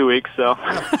like 2 weeks, so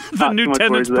the new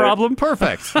tenant's problem.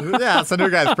 Perfect. Yeah, it's the new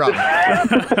guy's problem.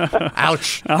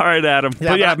 Ouch. All right, Adam.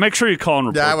 Yeah, but make sure you call and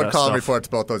report. Yeah, I would call and report to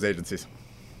both those agencies.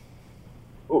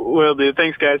 Will do.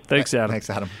 Thanks, guys. Thanks, Adam. Thanks,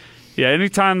 Adam. Yeah,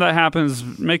 anytime that happens,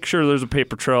 make sure there's a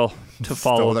paper trail to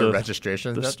follow the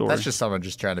registration. The story. That's just someone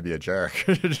just trying to be a jerk,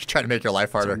 just trying to make your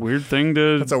life harder. That's a weird thing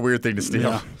to. That's a weird thing to steal.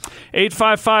 Yeah.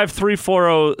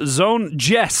 855-340-ZONE.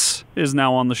 Jess is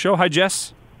now on the show. Hi,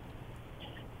 Jess.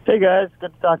 Hey, guys.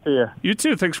 Good to talk to you. You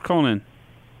too. Thanks for calling in.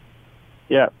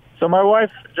 Yeah. So my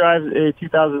wife drives a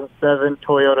 2007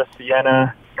 Toyota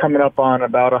Sienna, coming up on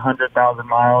about 100,000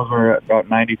 miles. We're at about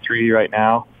 93 right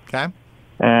now. Okay.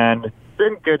 And it's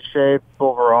in good shape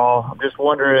overall. I'm just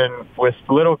wondering, with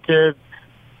little kids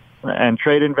and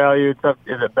trade-in value and stuff,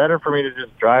 is it better for me to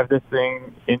just drive this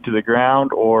thing into the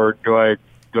ground, or do I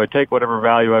take whatever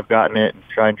value I've gotten it and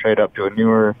try and trade up to a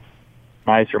newer,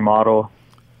 nicer model?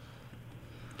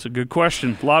 It's a good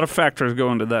question. A lot of factors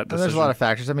go into that decision. There's a lot of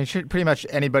factors. I mean, pretty much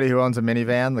anybody who owns a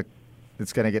minivan,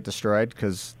 it's going to get destroyed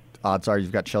because odds are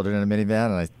you've got children in a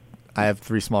minivan, and I have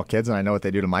 3 small kids, and I know what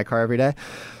they do to my car every day.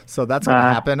 So that's going to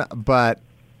happen. But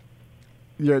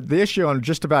the issue on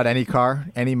just about any car,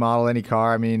 any model, any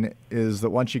car, I mean, is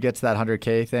that once you get to that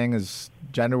 100K thing is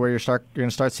generally where you're going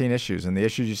to start seeing issues. And the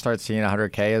issues you start seeing at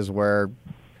 100K is where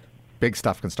big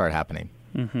stuff can start happening.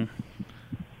 Mm-hmm.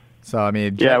 So, I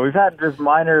mean... Yeah, we've had just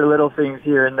minor little things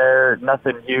here and there.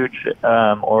 Nothing huge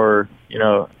or,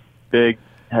 big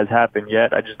has happened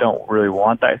yet. I just don't really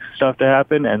want that stuff to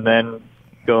happen and then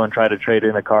go and try to trade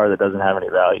in a car that doesn't have any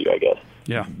value, I guess.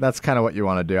 Yeah. That's kind of what you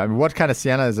want to do. I mean, what kind of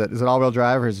Sienna is it? Is it all-wheel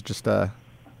drive or is it just a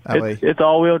LE? It's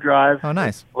all-wheel drive. Oh,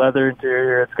 nice. Leather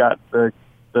interior. It's got the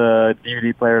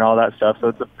DVD player and all that stuff, so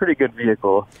it's a pretty good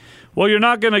vehicle. Well, you're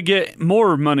not going to get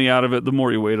more money out of it the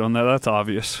more you wait on that. That's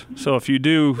obvious. So if you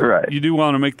do, you do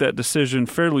want to make that decision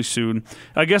fairly soon.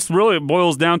 I guess really it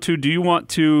boils down to, do you want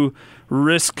to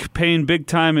risk paying big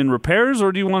time in repairs,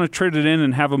 or do you want to trade it in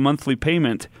and have a monthly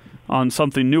payment on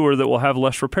something newer that will have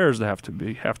less repairs that have to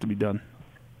be done?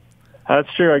 That's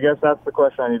true. I guess that's the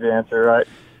question I need to answer, right?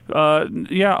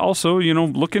 Yeah, also,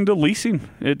 look into leasing.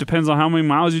 It depends on how many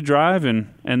miles you drive and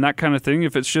that kind of thing.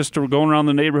 If it's just going around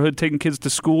the neighborhood, taking kids to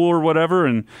school or whatever,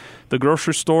 and the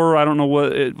grocery store, I don't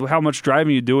know how much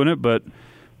driving you do in it, but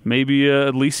maybe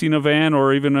leasing a van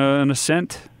or even an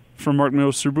Ascent from Mark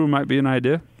Miller Subaru might be an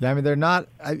idea. Yeah, I mean, they're not...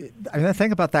 I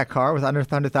think about that car with under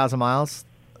 100,000 miles.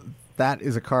 That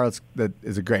is a car that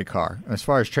is a great car. As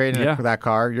far as trading for that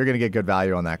car, you're going to get good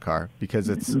value on that car because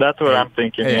that's what I'm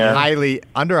thinking. A highly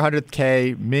under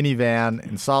 100K minivan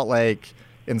in Salt Lake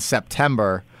in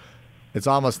September. It's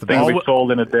almost the best. Things we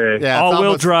sold in a day. Yeah,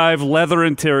 all-wheel drive, leather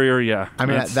interior. Yeah, I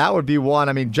mean that would be one.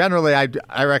 I mean, generally, I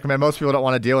recommend most people don't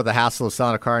want to deal with the hassle of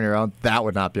selling a car on your own. That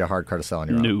would not be a hard car to sell on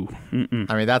your own. No. Mm-mm.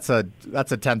 I mean, that's a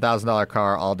 $10,000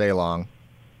 car all day long.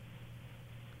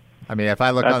 I mean, if I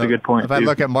look I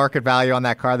look at market value on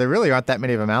that car, there really aren't that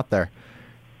many of them out there.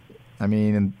 I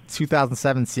mean, in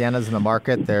 2007 Siennas in the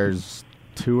market, there's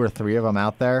 2 or 3 of them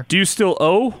out there. Do you still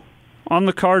owe on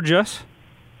the car, Jess?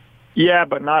 Yeah,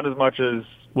 but not as much as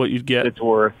what you'd get. It's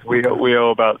worth. We owe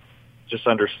about just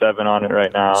under 7 on it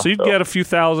right now. So you'd get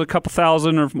a couple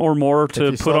thousand or more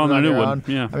to put on the new one.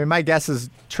 Yeah. I mean, my guess is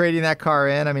trading that car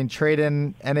in. I mean,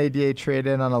 NADA trade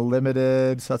in on a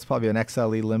limited, so that's probably an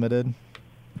XLE limited.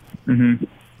 Mm-hmm.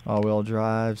 All-wheel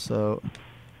drive. So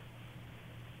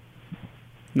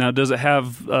now, does it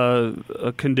have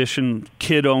a condition,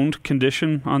 kid-owned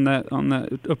condition on that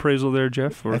appraisal there,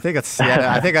 Jeff? Or? I think it's Sienna.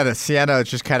 I think on the Sienna, it's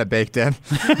just kind of baked in.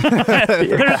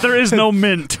 there is no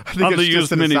mint on the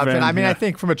used minivan. I mean, I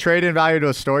think from a trade-in value to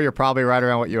a store, you're probably right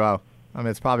around what you owe. I mean,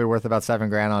 it's probably worth about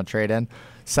 $7,000 on a trade-in.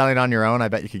 Selling on your own, I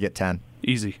bet you could get 10.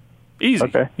 Easy.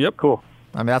 Okay. Yep. Cool.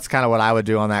 I mean, that's kind of what I would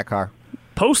do on that car.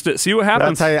 Post it. See what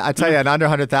happens. I tell you, an under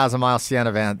 100,000 mile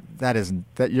Sienna van,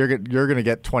 you're going to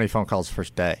get 20 phone calls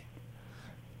first day.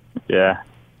 Yeah.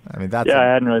 I mean, I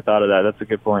hadn't really thought of that. That's a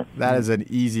good point. That is an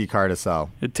easy car to sell.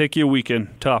 It'd take you a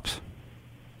weekend, tops.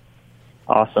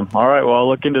 Awesome. All right, well, I'll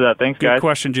look into that. Thanks, guys. Good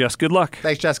question, Jess. Good luck.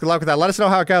 Thanks, Jess. Good luck with that. Let us know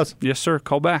how it goes. Yes, sir.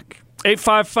 Call back.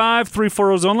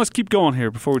 855-340-ZONE. Let's keep going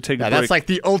here before we take a break. That's like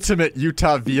the ultimate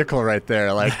Utah vehicle right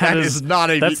there. Like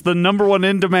that's the number one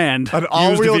in demand. An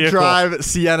all-wheel drive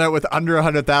Sienna with under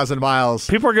 100,000 miles.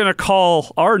 People are going to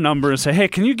call our number and say, "Hey,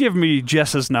 can you give me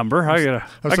Jess's number? I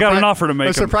got an offer to make."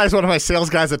 I'm surprised one of my sales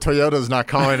guys at Toyota is not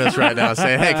calling us right now,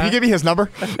 saying, "Hey, can you give me his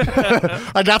number?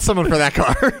 I got someone for that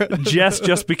car." Jess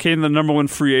just became the number one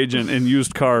free agent in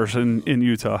used cars in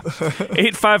Utah.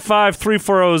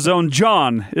 855-340-ZONE.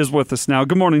 John is with us now.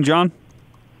 Good morning, John.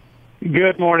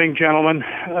 Good morning, gentlemen.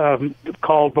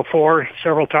 Called before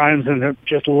several times and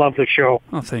just love the show.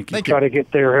 Oh, thank you. Try to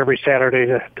get there every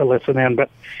Saturday to listen in. But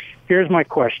here's my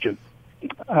question.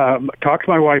 Talked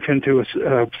my wife into a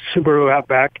Subaru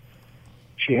Outback.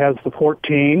 She has the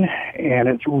 14, and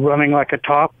it's running like a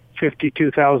top,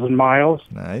 52,000 miles.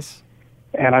 Nice.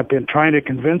 And I've been trying to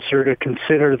convince her to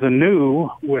consider the new,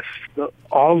 with the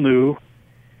all-new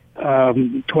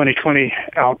 2020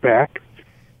 Outback,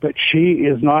 but she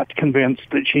is not convinced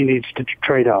that she needs to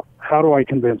trade up. How do I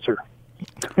convince her?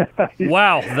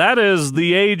 Wow, that is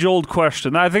the age-old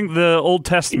question. I think the Old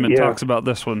Testament talks about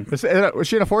this one. Was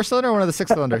she in a 4-cylinder or one of the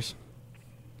 6-cylinders?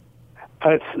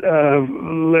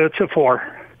 It's a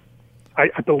 4. I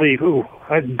believe. Ooh,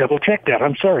 I double-checked that.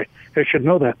 I'm sorry. I should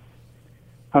know that.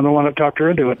 I'm the one that talked her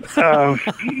into it.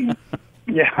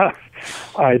 Yeah,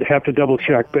 I'd have to double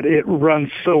check, but it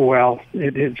runs so well.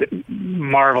 It is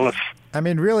marvelous.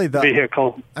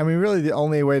 Vehicle. The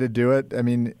only way to do it,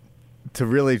 to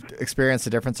really experience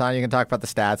the difference on it, you can talk about the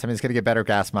stats. It's going to get better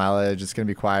gas mileage. It's going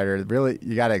to be quieter. Really,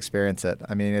 you got to experience it.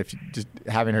 If you just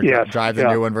having her drive the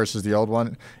new one versus the old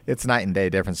one, it's night and day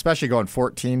difference, especially going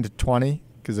 14 to 20.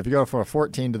 Because if you go from a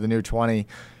 14 to the new 20,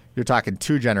 you're talking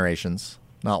 2 generations,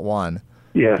 not one.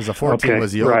 Yes. Because the 14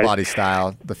 was the old body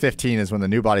style. The 15 is when the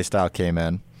new body style came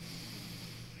in.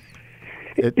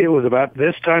 It was about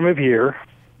this time of year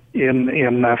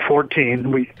in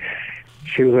 14.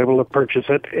 She was able to purchase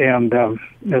it and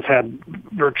has had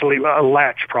virtually a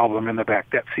latch problem in the back.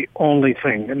 That's the only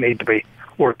thing that needs to be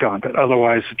worked on. But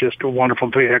otherwise, just a wonderful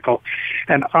vehicle.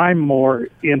 And I'm more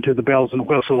into the bells and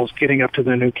whistles, getting up to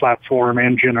the new platform,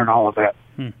 engine, and all of that.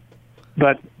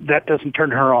 But that doesn't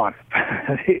turn her on.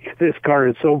 This car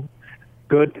is so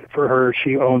good for her.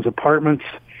 She owns apartments.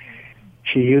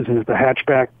 She uses the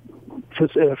hatchback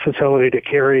facility to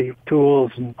carry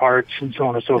tools and parts and so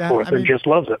on and so forth, and just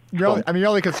loves it. Your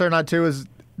only concern on too is,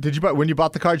 when you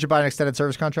bought the car, did you buy an extended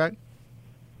service contract?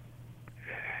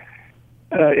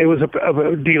 It was a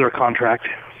dealer contract.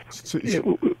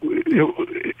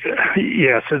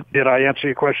 Yes. Did I answer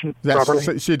your question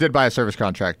properly? So you did buy a service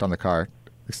contract on the car,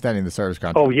 extending the service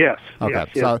contract. Oh, yes. Okay.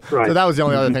 Yes, right. So that was the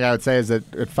only other thing I would say is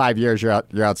that at 5 years, you're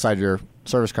outside your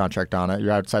service contract on it.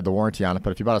 You're outside the warranty on it.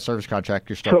 But if you bought a service contract,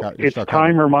 you're stuck. So it's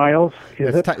time or miles?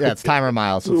 It's time or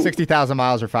miles. So 60,000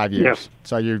 miles or 5 years. Yes.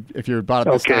 So if you bought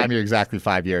it this time, you're exactly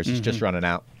 5 years. It's just running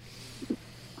out.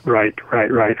 Right.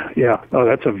 Yeah. Oh,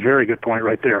 that's a very good point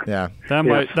right there. Yeah.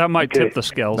 That might tip the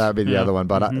scales. That would be the other one.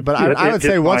 But I would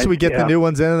say once we get the new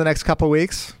ones in the next couple of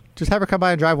weeks, just have her come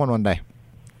by and drive one day.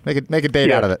 Make a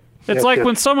date out of it. It's like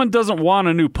when someone doesn't want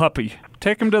a new puppy.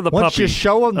 Take them to the puppy. Once you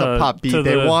show them the puppy,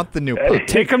 they want the new puppy.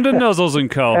 Take them to Nuzzles &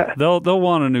 Co. They'll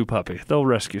want a new puppy. They'll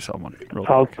rescue someone.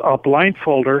 I'll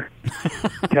blindfold her,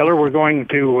 tell her we're going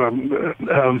to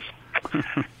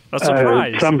a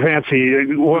surprise. Some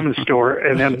fancy woman's store,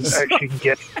 and then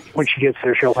when she gets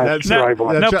there, she'll have to drive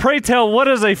one. Now, pray tell, what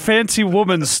is a fancy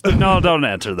woman's... No, don't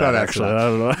answer that, actually. I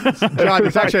don't know.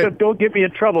 John, don't get me in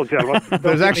trouble, gentlemen.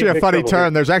 There's actually a funny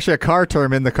term. There's actually a car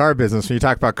term in the car business when you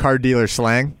talk about car dealer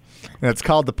slang, and it's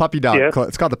called the puppy dog. Yes.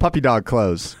 It's called the puppy dog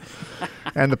close.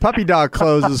 And the puppy dog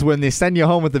close is when they send you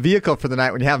home with the vehicle for the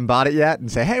night when you haven't bought it yet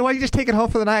and say, hey, why don't you just take it home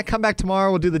for the night, come back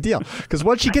tomorrow, we'll do the deal. Because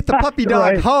once you get the puppy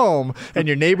dog home and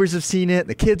your neighbors have seen it,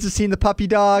 the kids have seen the puppy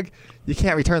dog, you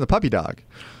can't return the puppy dog.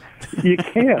 You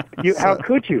can't. How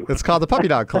could you? It's called the puppy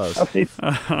dog close.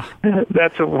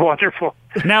 That's a wonderful.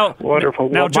 Wonderful.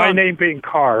 Now, John, my name being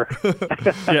Carr.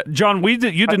 Yeah, John,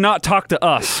 you did not talk to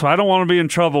us, so I don't want to be in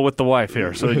trouble with the wife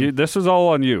here. So this is all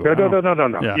on you.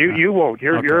 No. Yeah. You won't.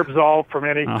 You're absolved from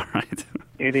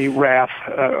any wrath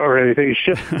or anything. It's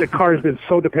just the car has been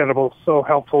so dependable, so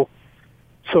helpful,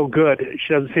 so good.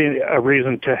 She doesn't see a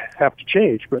reason to have to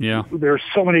change. But there's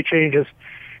so many changes,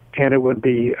 and it would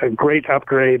be a great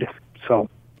upgrade. So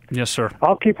Yes, sir.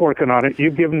 I'll keep working on it.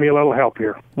 You've given me a little help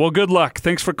here. Well, good luck.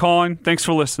 Thanks for calling. Thanks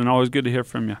for listening. Always good to hear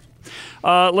from you.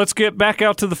 Let's get back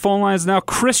out to the phone lines now.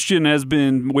 Christian has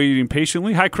been waiting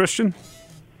patiently. Hi, Christian.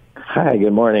 Hi,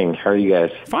 good morning. How are you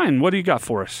guys? Fine. What do you got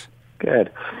for us?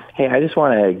 Good. Hey, I just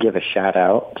want to give a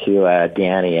shout-out to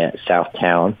Danny at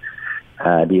Southtown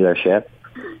dealership.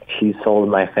 She sold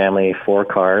my family 4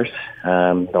 cars.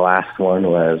 The last one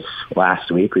was last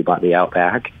week. We bought the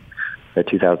Outback, the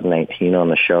 2019 on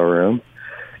the showroom.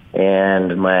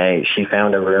 And she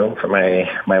found a room for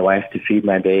my wife to feed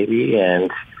my baby,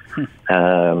 and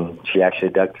she actually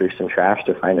dug through some trash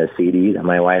to find a CD that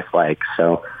my wife likes.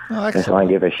 So I just want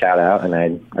to give a shout-out, and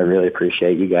I really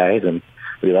appreciate you guys, and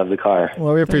we love the car.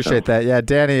 Well, we appreciate that. Yeah,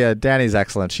 Danny's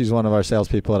excellent. She's one of our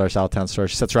salespeople at our Southtown store.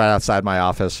 She sits right outside my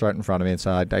office, right in front of me, and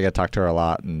so I get to talk to her a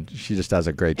lot, and she just does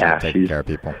a great job taking care of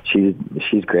people. She's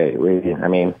great.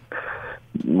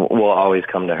 We'll always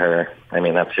come to her. I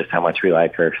mean, that's just how much we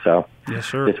like her. So yes,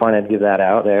 sir. Just wanted to give that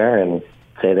out there and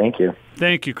say thank you.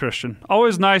 Thank you, Christian.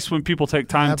 Always nice when people take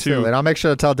time Absolutely. And I'll make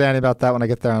sure to tell Danny about that when I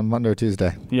get there on Monday or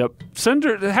Tuesday. Yep.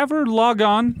 Have her log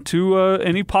on to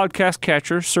any podcast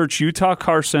catcher, search Utah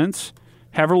Car Sense,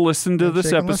 have her listen to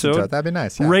this episode. That'd be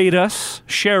nice. Yeah. Rate us,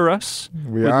 share us.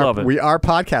 We'd love it. We are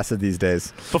podcasted these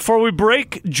days. Before we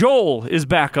break, Joel is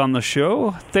back on the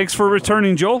show. Thanks for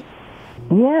returning, Joel.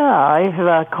 Yeah,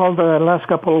 I've called the last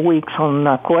couple of weeks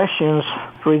on questions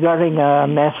regarding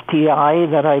an STI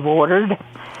that I've ordered.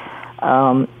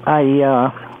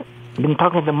 I've been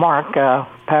talking to Mark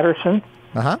Patterson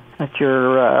at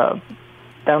your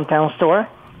downtown store,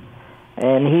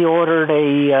 and he ordered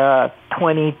a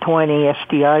 2020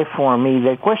 STI for me.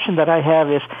 The question that I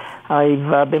have is,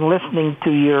 I've been listening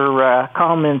to your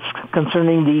comments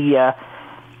concerning the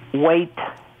weight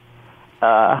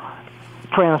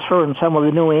transfer in some of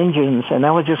the new engines, and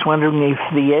I was just wondering if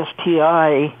the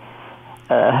STI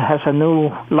has a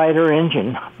new lighter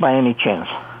engine by any chance.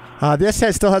 The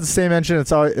STI still has the same engine it's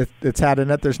had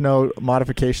in it. There's no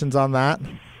modifications on that.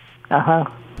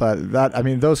 But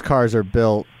those cars are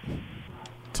built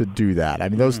to do that. I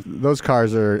mean, those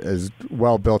cars are as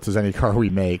well built as any car we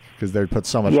make because they put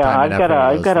so much time and effort.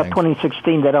 I've got a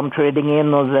 2016 that I'm trading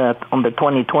in on the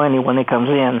 2020 when it comes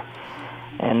in,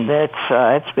 and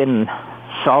it's been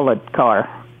solid car.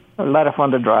 A lot of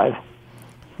fun to drive.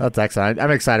 That's excellent.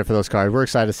 I'm excited for those cars. We're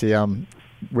excited to see them.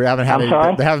 We haven't had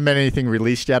they haven't been anything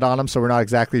released yet on them, so we're not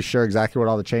exactly sure what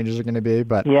all the changes are going to be.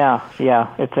 But yeah,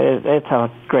 it's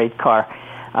a great car.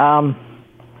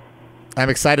 I'm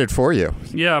excited for you.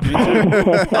 Yeah, me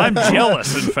too. I'm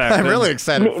jealous. In fact, I'm really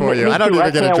excited for you. I don't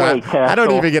even get to drive. I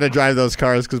don't even get to drive those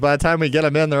cars because by the time we get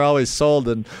them in, they're always sold,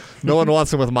 and no one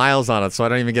wants them with miles on it. So I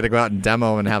don't even get to go out and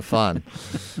demo and have fun.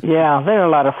 Yeah, they're a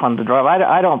lot of fun to drive.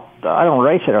 I don't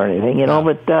race it or anything,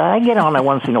 but I get on it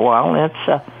once in a while, and it's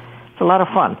a lot of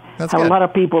fun. That's I have good. a lot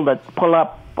of people that pull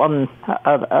up on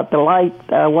at the light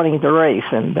wanting to race,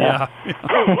 and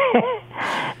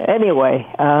anyway,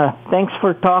 thanks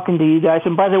for talking to you guys.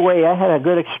 And by the way, I had a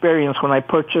good experience when I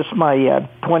purchased my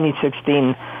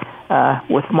 2016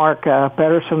 with Mark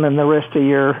Patterson and the rest of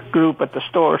your group at the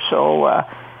store. So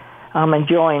I'm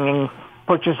enjoying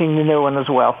purchasing the new one as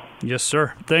well. Yes,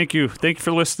 sir. Thank you. Thank you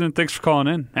for listening. Thanks for calling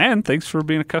in. And thanks for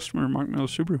being a customer of Mark Miller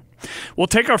Subaru. We'll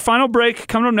take our final break.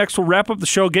 Coming up next, we'll wrap up the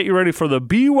show, get you ready for the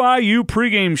BYU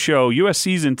pregame show.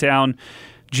 USC's in town.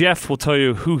 Jeff will tell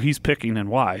you who he's picking and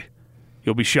why.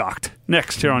 You'll be shocked.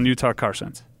 Next here on Utah Car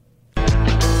Sense.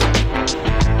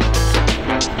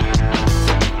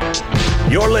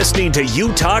 You're listening to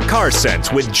Utah Car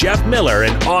Sense with Jeff Miller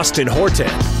and Austin Horton.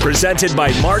 Presented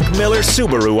by Mark Miller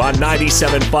Subaru on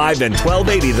 97.5 and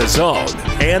 1280 The Zone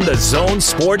and the Zone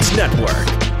Sports Network.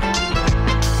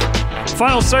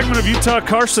 Final segment of Utah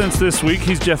Car Sense this week.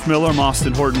 He's Jeff Miller. I'm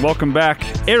Austin Horton. Welcome back.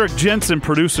 Eric Jensen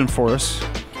producing for us.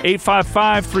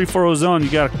 855-340-ZONE. You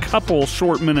got a couple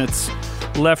short minutes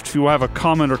left if you have a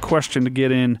comment or question to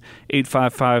get in.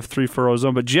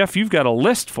 855-340-ZONE. But Jeff, you've got a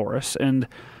list for us, and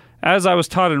as I was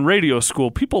taught in radio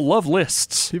school, people love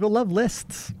lists. People love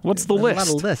lists. What's the list?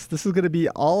 A lot of lists. This is going to be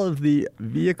all of the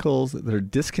vehicles that are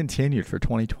discontinued for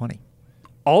 2020.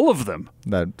 All of them?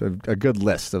 A good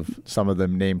list of some of the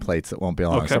nameplates that won't be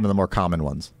on. Some of the more common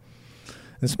ones.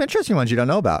 There's some interesting ones you don't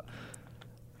know about.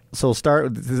 So we'll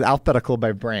start. This is alphabetical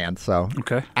by brand. So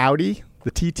Audi,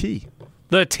 the TT.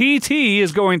 The TT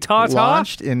is going ta-ta?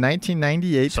 Launched in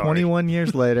 1998, 21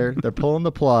 years later. They're pulling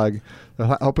the plug.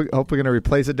 I hope we're going to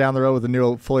replace it down the road with a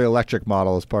new fully electric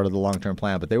model as part of the long-term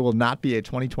plan, but they will not be a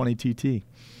 2020 TT.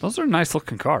 Those are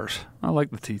nice-looking cars. I like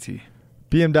the TT.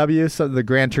 BMW, so the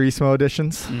Gran Turismo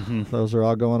editions. Those are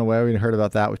all going away. We heard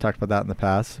about that. We talked about that in the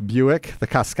past. Buick, the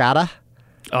Cascada.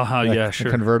 Yeah,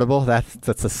 sure. Convertible. That's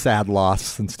a sad loss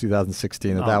since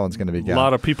 2016 that one's going to be gone. A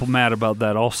lot of people mad about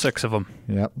that, all 6 of them.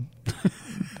 Yep.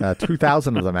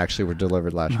 2,000 of them actually were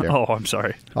delivered last year. Oh, I'm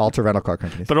sorry. All to rental car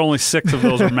companies. But only 6 of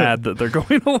those are mad that they're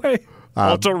going away.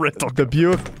 All to rental car.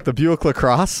 The Buick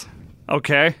LaCrosse.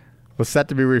 Okay. Was set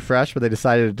to be refreshed, but they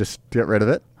decided to just get rid of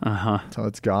it. So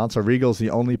it's gone. So Regal's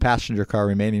the only passenger car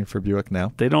remaining for Buick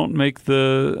now. They don't make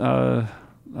the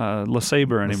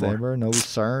LeSabre anymore. LeSabre, no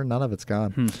Lucerne, none of it's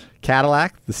gone.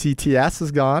 Cadillac, the CTS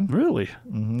is gone. Really?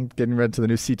 Mm-hmm. Getting ready to the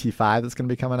new CT5 that's going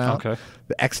to be coming out. Okay.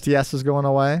 The XTS is going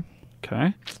away.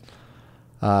 Okay.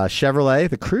 Chevrolet,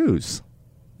 the Cruze.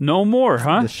 No more,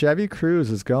 huh? The Chevy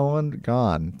Cruze is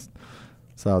gone.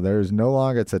 So there's no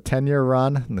longer, it's a 10-year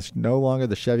run, and there's no longer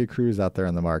the Chevy Cruze out there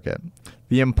in the market.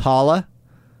 The Impala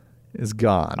is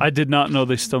gone. I did not know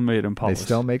they still made Impalas. They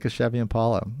still make a Chevy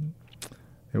Impala.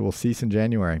 It will cease in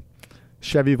January.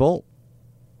 Chevy Volt.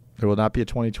 There will not be a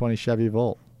 2020 Chevy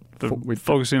Volt. We're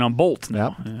focusing on Bolt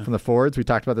now. Yep. Yeah. From the Fords, we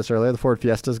talked about this earlier. The Ford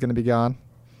Fiesta is going to be gone.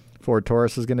 Ford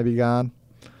Taurus is going to be gone.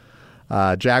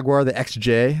 Jaguar, the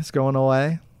XJ is going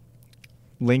away.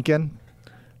 Lincoln,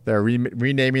 they're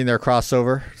renaming their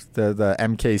crossover, the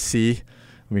MKC.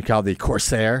 We call it the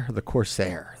Corsair. The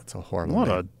Corsair. That's a horrible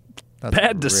name. That's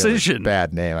bad decision. Really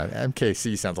bad name.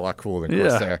 MKC sounds a lot cooler than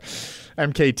Corsair.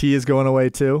 MKT is going away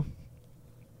too.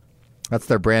 That's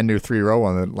their brand new 3-row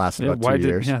one that lasted about 2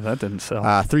 years. That didn't sell.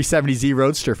 370Z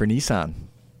Roadster for Nissan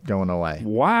going away.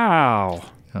 Wow.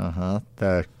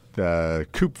 The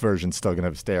coupe version's still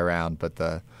going to stay around, but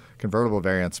the convertible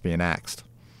variant's being axed.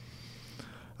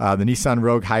 The Nissan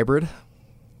Rogue Hybrid,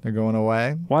 they're going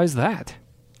away. Why is that?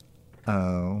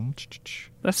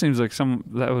 That seems like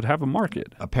that would have a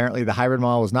market. Apparently, the hybrid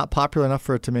model was not popular enough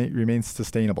for it to remain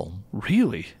sustainable.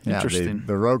 Really? Interesting.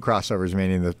 The Rogue crossover is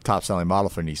remaining the top-selling model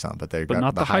for Nissan, but they've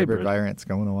got the hybrid variant's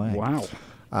going away. Wow.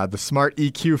 The Smart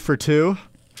EQ for 2.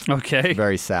 Okay.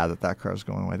 Very sad that car's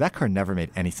going away. That car never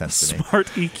made any sense to me. Smart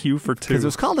EQ for 2. Because it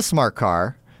was called a smart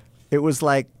car. It was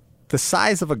like the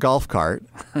size of a golf cart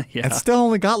and still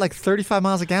only got like 35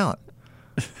 miles a gallon.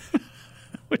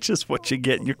 Which is what you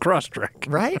get in your Crosstrek.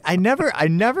 Right? I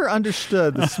never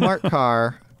understood the smart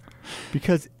car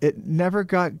because it never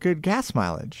got good gas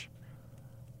mileage.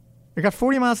 It got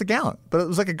 40 miles a gallon, but it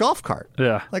was like a golf cart.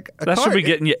 Yeah. Like that should be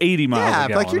getting you 80 miles a gallon.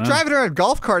 Yeah, like you're driving around a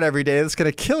golf cart every day that's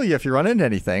going to kill you if you run into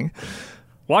anything.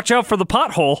 Watch out for the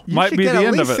pothole. Might be the end of it. You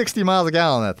should get at least 60 miles a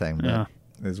gallon that thing. Yeah.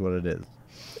 Is what it is.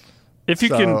 If you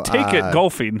can take it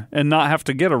golfing and not have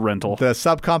to get a rental. The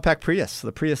subcompact Prius,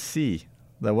 the Prius C,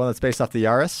 the one that's based off the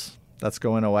Yaris, that's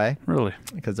going away. Really?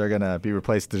 Because they're going to be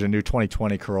replaced. There's a new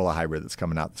 2020 Corolla hybrid that's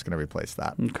coming out that's going to replace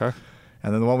that. Okay.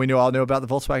 And then the one we all knew about, the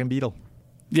Volkswagen Beetle.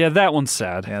 Yeah, that one's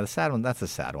sad. Yeah, the sad one. That's a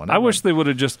sad one. I wish they would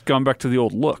have just gone back to the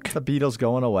old look. The Beetle's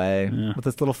going away with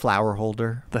this little flower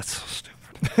holder. That's so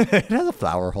stupid. It has a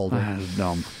flower holder. That's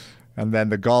dumb. And then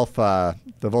the Golf, the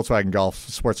Volkswagen Golf,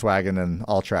 Sportswagen, and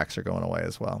Alltrax are going away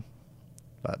as well.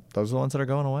 But those are the ones that are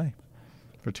going away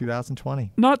for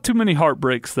 2020. Not too many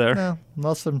heartbreaks there. No,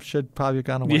 most of them should probably have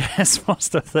gone away. Yes,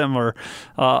 most of them are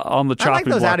on the chopping block. I like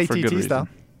those Audi for good TTs, reason. though.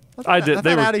 I did. I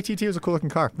thought Audi TT was a cool looking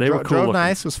car. They were cool. Drove looking.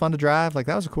 nice. Was fun to drive. Like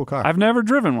that was a cool car. I've never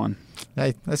driven one.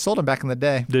 I sold them back in the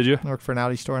day. Did you? I worked for an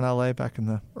Audi store in LA back in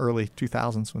the early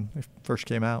 2000s when they first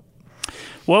came out.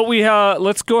 Well,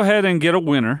 let's go ahead and get a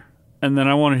winner, and then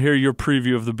I want to hear your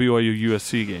preview of the BYU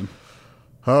USC game.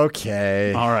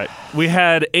 Okay. All right. We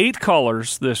had 8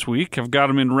 callers this week. I've got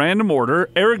them in random order.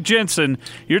 Eric Jensen,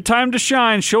 your time to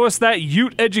shine. Show us that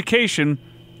Ute education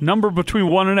number between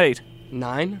 1 and 8.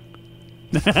 9.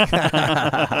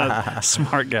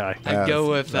 Smart guy. I'd go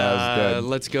with,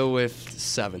 let's go with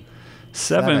 7.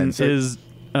 7 is,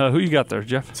 who you got there,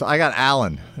 Jeff? So I got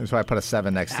Alan. That's why I put a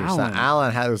 7 next to him. So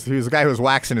Alan, he was the guy who was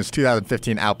waxing his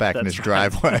 2015 Outback in his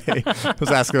driveway. Was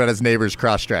asking about his neighbor's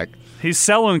Crosstrek. He's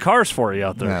selling cars for you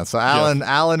out there. Yeah, so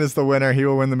Alan is the winner. He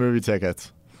will win the movie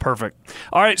tickets. Perfect.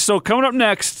 All right, so coming up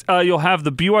next, you'll have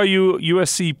the BYU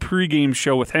USC pregame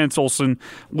show with Hans Olsen,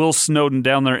 Will Snowden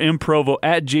down there in Provo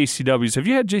at JCW's. Have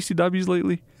you had JCW's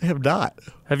lately? I have not.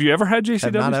 Have you ever had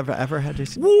JCW's? I have not ever had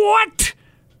JCW's. What?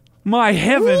 My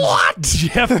heavens. What?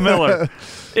 Jeff Miller.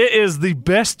 It is the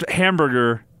best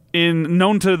hamburger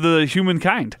known to the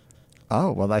humankind.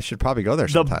 Oh, well, I should probably go there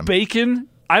sometime. The bacon,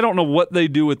 I don't know what they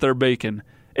do with their bacon.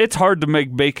 It's hard to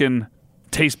make bacon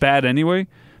taste bad anyway,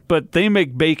 but they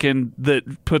make bacon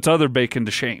that puts other bacon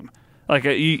to shame. Like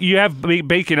you have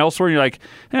bacon elsewhere, and you're like,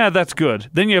 that's good.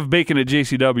 Then you have bacon at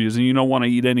JCW's, and you don't want to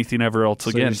eat anything ever else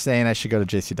again. So you're saying I should go to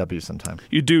JCW sometime?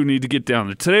 You do need to get down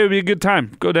there. Today would be a good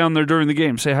time. Go down there during the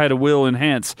game. Say hi to Will and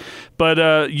Hans.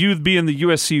 But you being the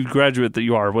USC graduate that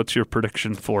you are, what's your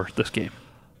prediction for this game?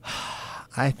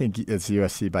 I think it's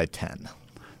USC by 10.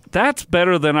 That's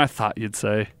better than I thought you'd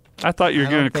say. I thought you were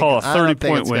going to call a 30-point win. I don't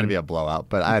think it's going to be a blowout,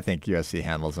 but I think USC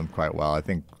handles them quite well. I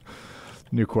think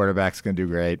new quarterback's going to do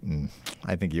great, and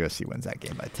I think USC wins that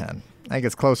game by 10. I think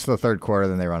it's close to the third quarter,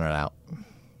 then they run it out.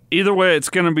 Either way, it's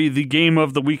going to be the game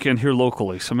of the weekend here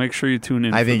locally, so make sure you tune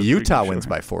in. I think Utah wins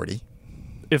by 40.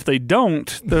 If they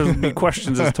don't, there'll be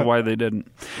questions as to why they didn't.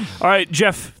 All right,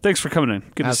 Jeff, thanks for coming in.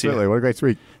 Good to see you. Absolutely. What a great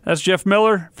week. That's Jeff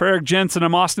Miller. For Eric Jensen,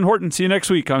 I'm Austin Horton. See you next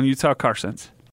week on Utah Car Sense.